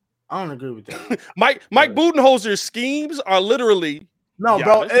 I don't agree with that. Mike Budenholzer's schemes are literally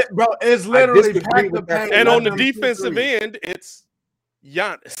it's literally pack the paint. And on the defensive end, it's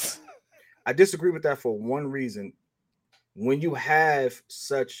Giannis. I disagree with that for one reason. When you have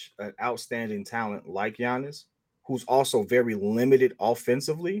such an outstanding talent like Giannis, who's also very limited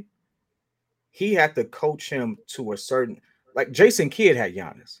offensively, he had to coach him to a certain, like Jason Kidd had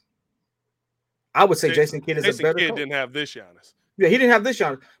Giannis. I would say Jason Kidd is a better coach. Didn't have this Giannis. Yeah, he didn't have this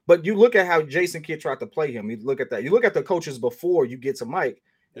Giannis. But you look at how Jason Kidd tried to play him. You look at that. You look at the coaches before you get to Mike.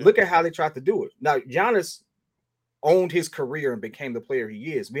 Yeah. Look at how they tried to do it. Now, Giannis owned his career and became the player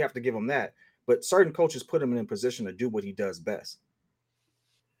he is. We have to give him that. But certain coaches put him in a position to do what he does best.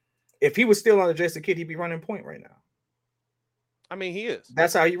 If he was still on the Jason Kidd, he'd be running point right now. I mean, he is.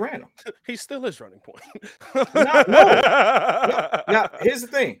 That's how he ran him. He still is running point. No. Now, here's the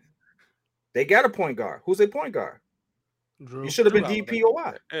thing. They got a point guard. Who's a point guard? You should have been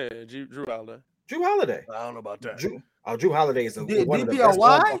DPOY. Hey, Drew Holiday. Drew Holiday. I don't know about that. Drew Holiday is one of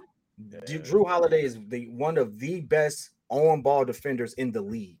the best. Drew Holiday is one of the best on-ball defenders in the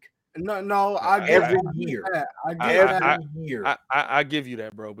league. No, every year. I give you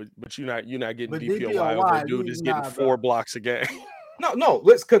that, bro. But you're not getting DPOY over a dude that's getting 4 blocks a game. No.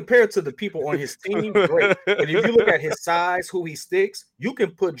 Let's compare to the people on his team. Great. But if you look at his size, who he sticks, you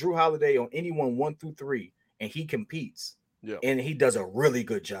can put Drew Holiday on anyone 1 through 3, and he competes. Yeah. And he does a really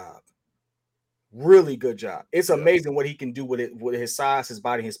good job. Really good job. It's amazing what he can do with his size, his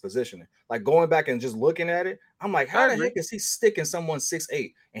body, his positioning. Like going back and just looking at it, I'm like, how the heck is he sticking someone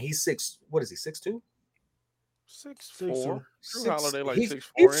 6'8" and he's 6? What is he? 6'2"? 6'4". Drew Holiday like 6'4".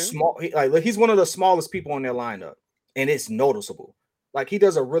 He's small. He's one of the smallest people in their lineup, and it's noticeable. Like he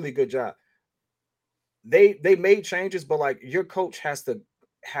does a really good job. They made changes, but like your coach has to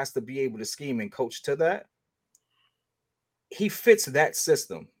be able to scheme and coach to that. He fits that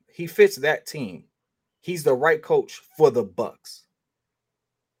system. He fits that team. He's the right coach for the Bucks,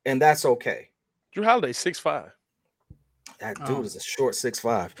 and that's okay. Drew Holiday 6'5". That dude is a short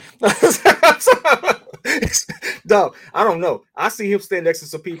 6'5". Dog, I don't know. I see him stand next to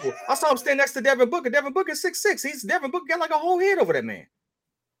some people. I saw him stand next to Devin Booker. Devin Booker 6'6". Devin Booker got like a whole head over that man.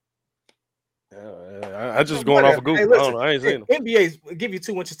 I just going off of Google. Hey, listen, I don't know. I ain't seen them. NBA give you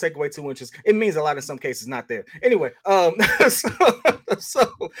 2 inches, take away 2 inches. It means a lot in some cases, not there. Anyway, but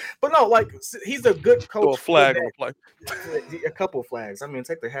no, like he's a good coach. Throw a flag on the play. A couple of flags. I mean,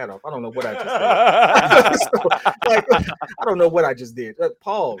 take the hat off. I don't know what I just did. I don't know what I just did.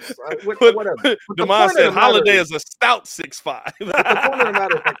 Pause. Whatever. Demond said Holiday is a stout 6'5". The point of the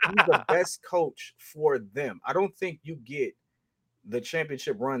matter is like, he's the best coach for them. I don't think you get the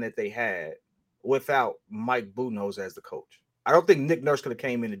championship run that they had without Mike Budenholzer as the coach. I don't think Nick Nurse could have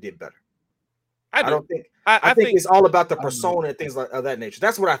came in and did better. I think it's all about the persona and things of that nature.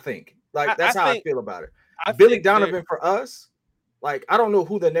 That's what I think. Like that's how I feel about it. Billy Donovan for us, like I don't know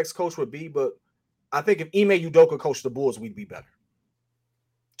who the next coach would be, but I think if Ime Udoka coached the Bulls, we'd be better.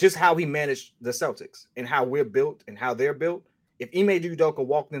 Just how he managed the Celtics and how we're built and how they're built. If Ime Udoka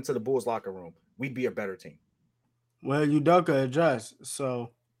walked into the Bulls locker room, we'd be a better team. Well, Udoka adjusts, so.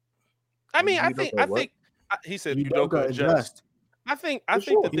 I mean, I think he said Udoka adjust. I think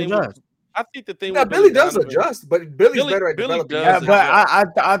the thing. Yeah, Billy does adjust, but Billy's better at developing. Yeah,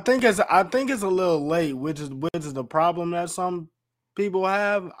 but I think it's a little late, which is the problem that some people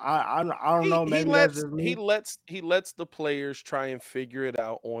have. I don't know. Maybe that's just me. He lets the players try and figure it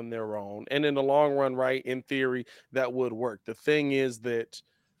out on their own, and in the long run, right? In theory, that would work. The thing is that,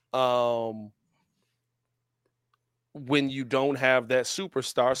 when you don't have that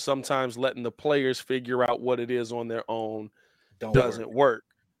superstar, sometimes letting the players figure out what it is on their own doesn't work.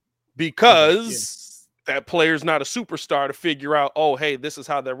 Because that player's not a superstar to figure out, oh, hey, this is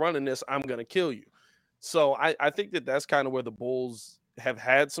how they're running this. I'm going to kill you. So I think that's kind of where the Bulls have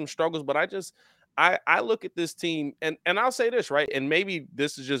had some struggles. But I look at this team and I'll say this, right? And maybe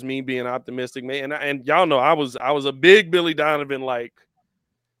this is just me being optimistic, man. And y'all know I was a big Billy Donovan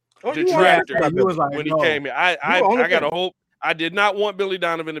detractor when he came in. I got to hope. I did not want Billy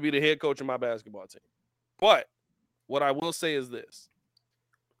Donovan to be the head coach of my basketball team. But what I will say is this.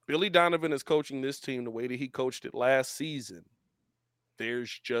 Billy Donovan is coaching this team the way that he coached it last season.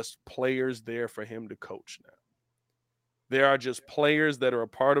 There's just players there for him to coach now. There are just players that are a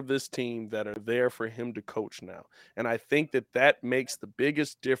part of this team that are there for him to coach now. And I think that makes the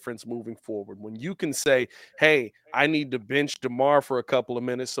biggest difference moving forward. When you can say, hey, I need to bench DeMar for a couple of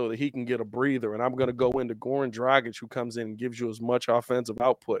minutes so that he can get a breather, and I'm going to go into Goran Dragic, who comes in and gives you as much offensive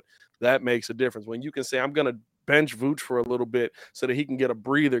output, that makes a difference. When you can say, I'm going to bench Vooch for a little bit so that he can get a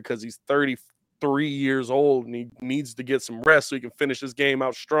breather because he's 33 years old and he needs to get some rest so he can finish his game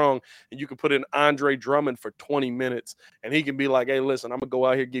out strong, and you can put in Andre Drummond for 20 minutes and he can be like, hey, listen, I'm going to go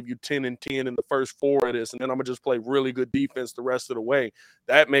out here, give you 10 and 10 in the first 4 of this, and then I'm going to just play really good defense the rest of the way.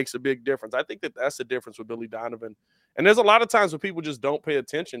 That makes a big difference. I think that's the difference with Billy Donovan. And there's a lot of times where people just don't pay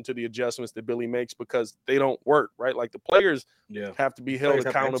attention to the adjustments that Billy makes because they don't work, right? Like the players have to be held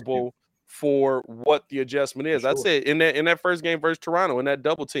accountable for what the adjustment is. I'd say in that first game versus Toronto, in that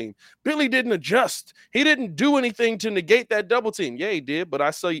double team, Billy didn't adjust. He didn't do anything to negate that double team. Yeah, he did, but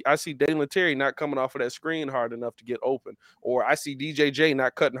I see Dalen Terry not coming off of that screen hard enough to get open, or I see DJJ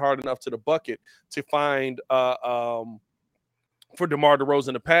not cutting hard enough to the bucket to find for DeMar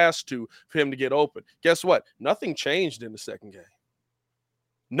DeRozan to pass to for him to get open. Guess what? Nothing changed in the second game.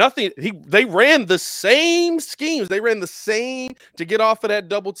 Nothing. They ran the same schemes. They ran the same to get off of that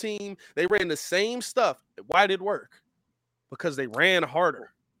double team. They ran the same stuff. Why did it work? Because they ran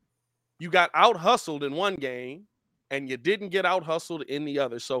harder. You got out hustled in one game, and you didn't get out hustled in the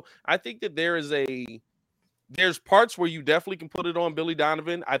other. So I think that there's parts where you definitely can put it on Billy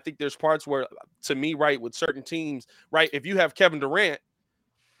Donovan. I think there's parts where, to me, right, with certain teams, right, if you have Kevin Durant,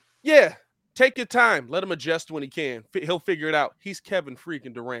 yeah. Take your time. Let him adjust when he can. He'll figure it out. He's Kevin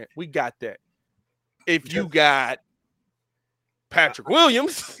freaking Durant. We got that. If you got Patrick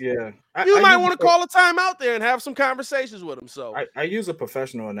Williams, you might want to call a timeout there and have some conversations with him. So I use a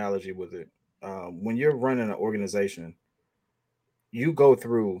professional analogy with it. When you're running an organization, you go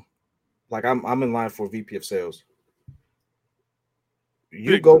through, like I'm in line for VP of sales.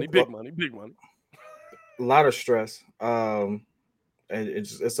 Big money. A lot of stress. And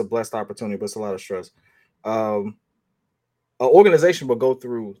it's a blessed opportunity, but it's a lot of stress. An organization will go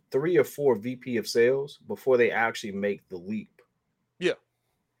through 3 or 4 VP of sales before they actually make the leap. Yeah.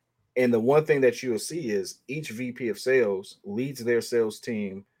 And the one thing that you will see is each VP of sales leads their sales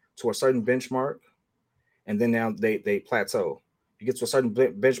team to a certain benchmark, and then now they plateau. You get to a certain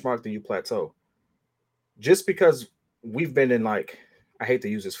benchmark, then you plateau. Just because we've been in, like, I hate to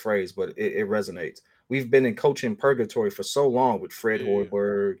use this phrase, but it resonates. We've been in coaching purgatory for so long with Fred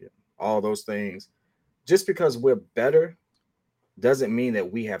Hoiberg and all those things. Just because we're better doesn't mean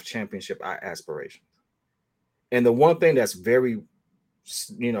that we have championship aspirations. And the one thing that's very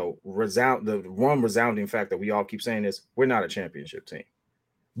the one resounding fact that we all keep saying is we're not a championship team,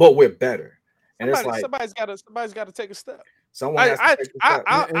 but we're better. And somebody's got to take a step. Someone has to take a step.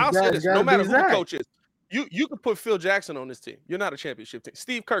 I'll say this: no matter who the coach is, you could put Phil Jackson on this team. You're not a championship team.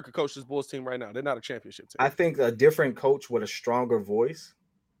 Steve Kerr could coach this Bulls team right now. They're not a championship team. I think a different coach with a stronger voice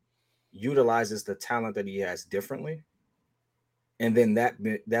utilizes the talent that he has differently, and then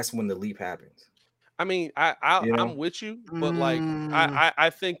that's when the leap happens. I mean, I'm with you, but like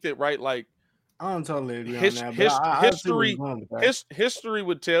I think that I don't totally agree on that. History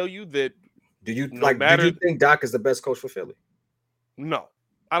would tell you that. Do you think Doc is the best coach for Philly? No,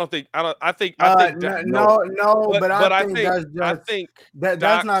 I don't think. I think no. But I think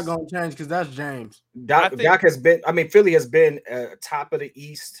that's not going to change because that's James. Doc has been. I mean, Philly has been top of the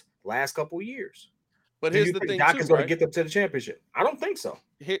East last couple of years. But here's the thing: Doc is going to get them to the championship. I don't think so.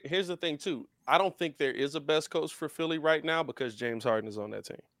 Here's the thing too. I don't think there is a best coach for Philly right now because James Harden is on that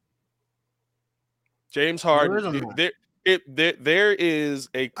team. James Harden. There is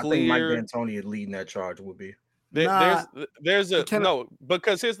a clear. I think Mike D'Antoni leading that charge would be. Because here's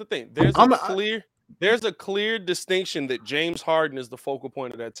the thing. There's a clear distinction that James Harden is the focal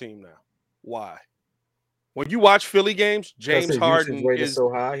point of that team now. Why? When you watch Philly games, James Harden is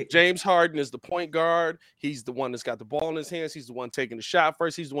the point guard. He's the one that's got the ball in his hands. He's the one taking the shot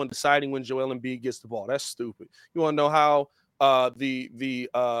first. He's the one deciding when Joel Embiid gets the ball. That's stupid. You want to know how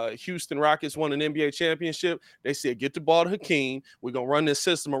the Houston Rockets won an NBA championship? They said, get the ball to Hakeem. We're going to run this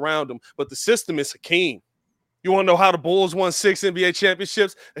system around him. But the system is Hakeem. You want to know how the Bulls won 6 NBA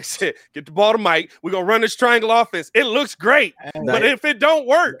championships? They said, get the ball to Mike. We're going to run this triangle offense. It looks great. But if it don't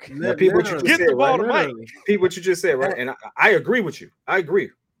work, get the ball to Mike. Pete, what you just said, right? And I agree with you. I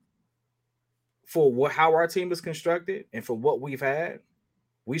agree. For how our team is constructed and for what we've had,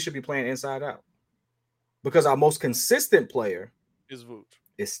 we should be playing inside out. Because our most consistent player is Vooch.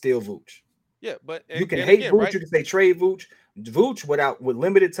 Is still Vooch. Yeah, but you can hate Vooch. Right? You can say trade Vooch. Vooch with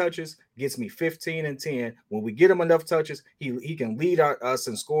limited touches gets me 15 and 10. When we get him enough touches, he can lead us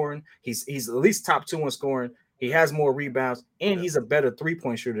in scoring. He's at least top 2 in scoring. He has more rebounds, and he's a better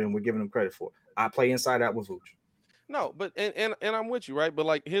 3-point shooter than we're giving him credit for. I play inside out with Vooch. No, but and I'm with you, right? But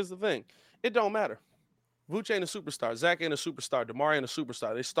like, here's the thing: it don't matter. Vooch ain't a superstar. Zach ain't a superstar. DeMar ain't a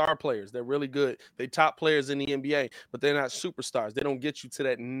superstar. They're star players. They're really good. They top players in the NBA, but they're not superstars. They don't get you to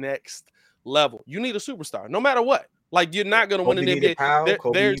that next level. You need a superstar, no matter what. Like, you're not going to win an NBA.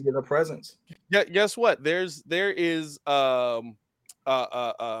 Kobe needed a presence. Yeah, guess what? There is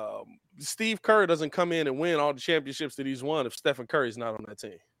Steve Kerr doesn't come in and win all the championships that he's won if Stephen Curry's not on that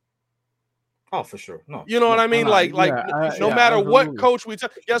team. Oh, for sure. No, you know what I mean? No matter what coach we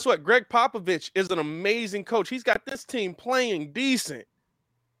talk, guess what? Greg Popovich is an amazing coach. He's got this team playing decent.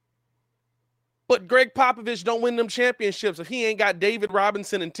 But Greg Popovich don't win them championships if he ain't got David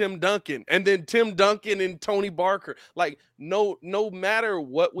Robinson and Tim Duncan, and then Tim Duncan and Tony Parker. Like, no matter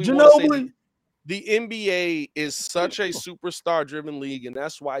what we want to say, the NBA is such a superstar-driven league, and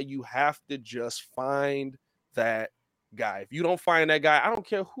that's why you have to just find that guy. If you don't find that guy, I don't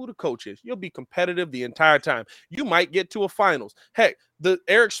care who the coach is. You'll be competitive the entire time. You might get to a finals. Heck, the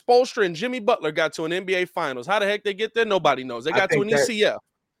Eric Spoelstra and Jimmy Butler got to an NBA finals. How the heck they get there? Nobody knows. They got to an ECF.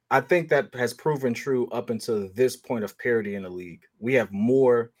 I think that has proven true up until this point of parity in the league. We have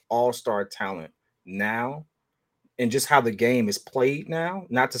more all-star talent now, and just how the game is played now.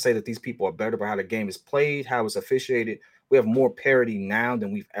 Not to say that these people are better, but how the game is played, how it's officiated. We have more parity now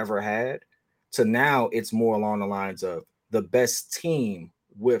than we've ever had. So now it's more along the lines of the best team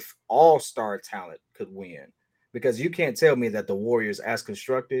with all-star talent could win. Because you can't tell me that the Warriors, as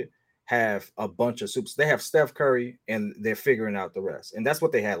constructed, have a bunch of supers. They have Steph Curry, and they're figuring out the rest. And that's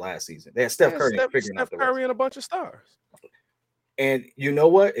what they had last season. They had Steph Curry figuring out the rest. And a bunch of stars. And you know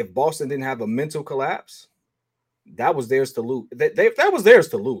what? If Boston didn't have a mental collapse, that was theirs to lose. That was theirs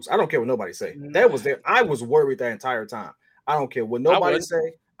to lose. I don't care what nobody say. That was there. I was worried that entire time. I don't care what nobody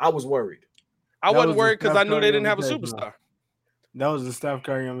say. I was worried. I wasn't worried because I knew they didn't have a superstar. That was the Steph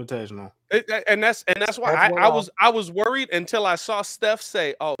Curry Invitational. And that's why I was worried until I saw Steph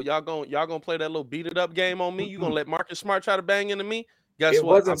say, "Oh, y'all gonna play that little beat it up game on me? You gonna let Marcus Smart try to bang into me? Guess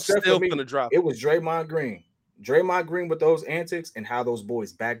what? I'm still gonna drop." It was Draymond Green. Draymond Green with those antics and how those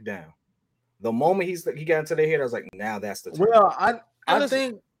boys back down. The moment he got into their head, I was like, "Now that's the time." Well, I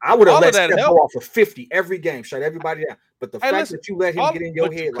think I would have let Steph go off for 50 every game, shut everybody down. But the fact that you let him get in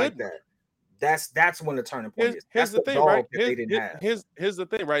your head like that. That's when the turning point is. Here's the thing, right? Here's the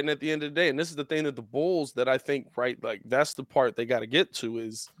thing, right? And at the end of the day, and this is the thing that the Bulls that I think, right, like that's the part they got to get to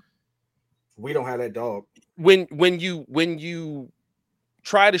is we don't have that dog. When you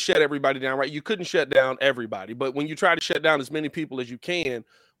try to shut everybody down, right? You couldn't shut down everybody, but when you try to shut down as many people as you can,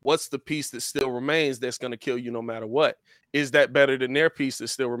 what's the piece that still remains that's going to kill you no matter what? Is that better than their piece that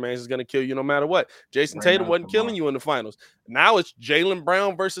still remains is going to kill you no matter what? Jason Tatum wasn't killing you in the finals. Now it's Jaylen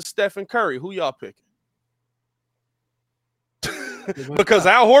Brown versus Stephen Curry. Who y'all picking? Because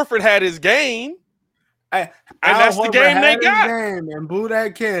Al Horford had his game. And that's the game they got. And blew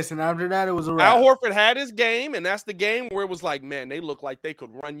that kiss, and after that, it was a wrap. Al Horford had his game, and that's the game where it was like, man, they look like they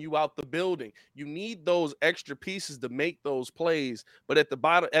could run you out the building. You need those extra pieces to make those plays. But at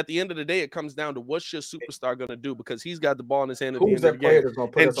the end of the day, it comes down to what's your superstar going to do, because he's got the ball in his hand at the end of the game.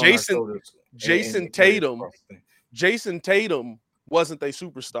 And Jason Tatum wasn't a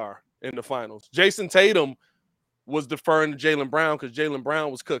superstar in the finals. Jason Tatum was deferring to Jaylen Brown because Jaylen Brown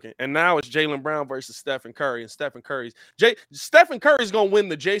was cooking. And now it's Jaylen Brown versus Stephen Curry. And Stephen Curry's going to win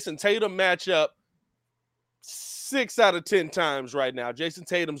the Jason Tatum matchup 6 out of 10 times right now. Jason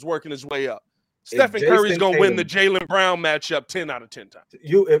Tatum's working his way up. Stephen Curry's going to win the Jaylen Brown matchup 10 out of 10 times.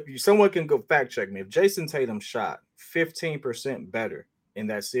 If someone can go fact check me. If Jason Tatum shot 15% better in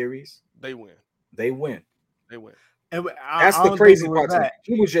that series, they win. They win. That's the crazy part.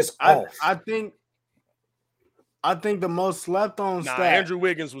 He was just off. I think the most slept on stat. Andrew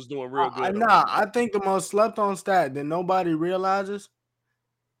Wiggins was doing real good. I think the most slept on stat that nobody realizes,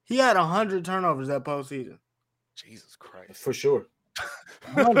 he had 100 turnovers that postseason. Jesus Christ. For sure.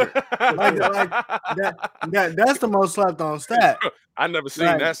 100. That's the most slept on stat. I never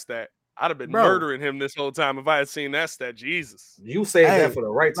seen that stat. I'd have been murdering him this whole time if I had seen that stat. Jesus. You saved that for the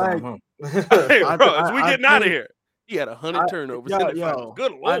right time, huh? Hey, bro, as we getting out of here. He had 100 turnovers in the finals.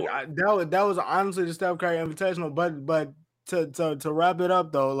 Good Lord. That was honestly the Steph Curry Invitational. But to wrap it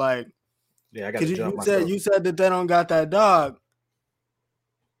up though, like, yeah, I got to jump. You said that they don't got that dog.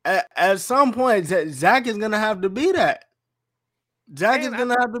 At some point, Zach is gonna have to be that. Zach is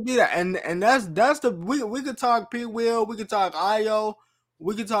gonna have to be that, and that's the we could talk P. Will, we could talk Ayo,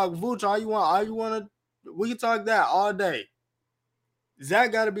 we could talk Vooch, all you want. We could talk that all day.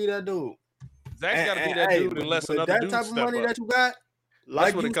 Zach got to be that dude. Zach's got to be that dude unless another dude type of money that you got,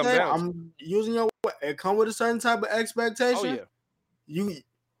 like you said, I'm using your. It come with a certain type of expectation. Oh yeah,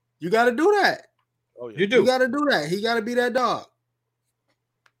 you got to do that. Oh yeah, you do. You got to do that. He got to be that dog.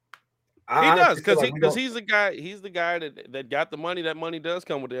 He does, because he's the guy. He's the guy that got the money. That money does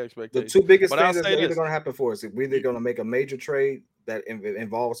come with the expectation. The two biggest things that are either going to happen for us: we're either going to make a major trade that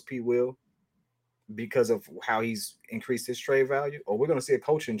involves P. Will because of how he's increased his trade value, or we're going to see a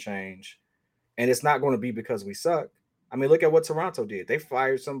coaching change. And it's not going to be because we suck. I mean, look at what Toronto did. They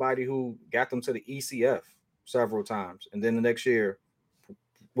fired somebody who got them to the ECF several times. And then the next year,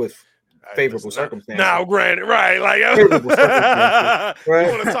 with favorable circumstances. Now, granted, right? Like, right?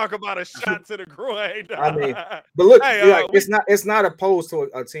 You want to talk about a shot to the groin? I mean, but look, it's not opposed to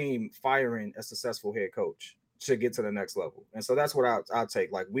a team firing a successful head coach to get to the next level. And so that's what I'll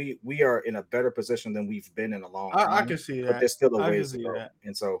take. Like, we are in a better position than we've been in a long time. I can see that. But there's still a ways to go.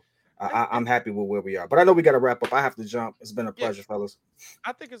 And so I'm happy with where we are, but I know we got to wrap up. I have to jump. It's been a pleasure, fellas.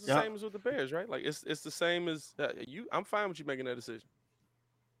 I think it's the same as with the Bears, right? Like it's the same as you. I'm fine with you making that decision.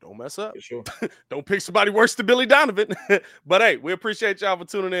 Don't mess up. For sure. Don't pick somebody worse than Billy Donovan. But hey, we appreciate y'all for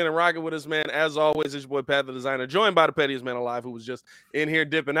tuning in and rocking with us, man. As always, it's your boy Pat the Designer, joined by the pettiest man alive, who was just in here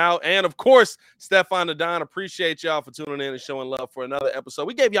dipping out. And of course, Stefan the Don. Appreciate y'all for tuning in and showing love for another episode.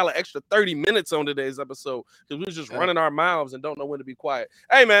 We gave y'all an extra 30 minutes on today's episode because we was just running our mouths and don't know when to be quiet.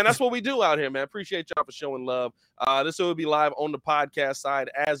 Hey, man, that's what we do out here, man. Appreciate y'all for showing love. This will be live on the podcast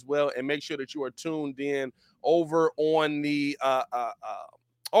side as well. And make sure that you are tuned in over on the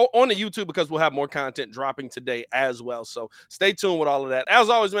on the YouTube, because we'll have more content dropping today as well. So stay tuned with all of that. As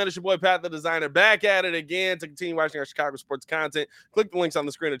always, man, it's your boy Pat the Designer, back at it again to continue watching our Chicago sports content. Click the links on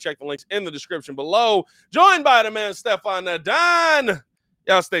the screen and check the links in the description below. Joined by the man Stefan the Don.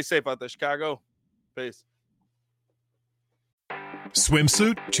 Y'all stay safe out there, Chicago. Peace.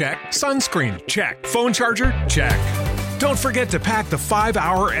 Swimsuit? Check. Sunscreen? Check. Phone charger? Check. Don't forget to pack the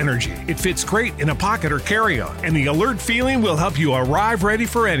 5-Hour Energy. It fits great in a pocket or carry-on, and the alert feeling will help you arrive ready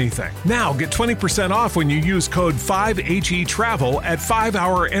for anything. Now get 20% off when you use code 5HETRAVEL at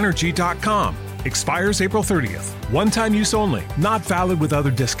 5hourenergy.com. Expires April 30th. One-time use only. Not valid with other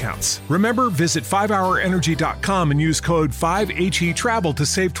discounts. Remember, visit 5hourenergy.com and use code 5HETRAVEL to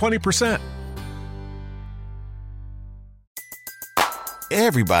save 20%.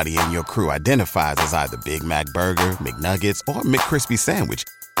 Everybody in your crew identifies as either Big Mac Burger, McNuggets, or McCrispy Sandwich.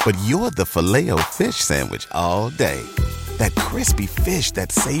 But you're the Filet-O-Fish Sandwich all day. That crispy fish,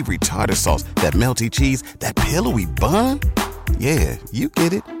 that savory tartar sauce, that melty cheese, that pillowy bun. Yeah, you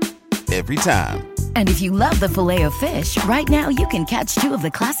get it. every time. And if you love the Filet-O-Fish, right now you can catch 2 of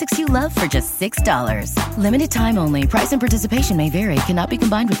the classics you love for just $6. Limited time only. Price and participation may vary. Cannot be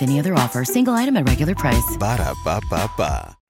combined with any other offer. Single item at regular price. Ba-da-ba-ba-ba.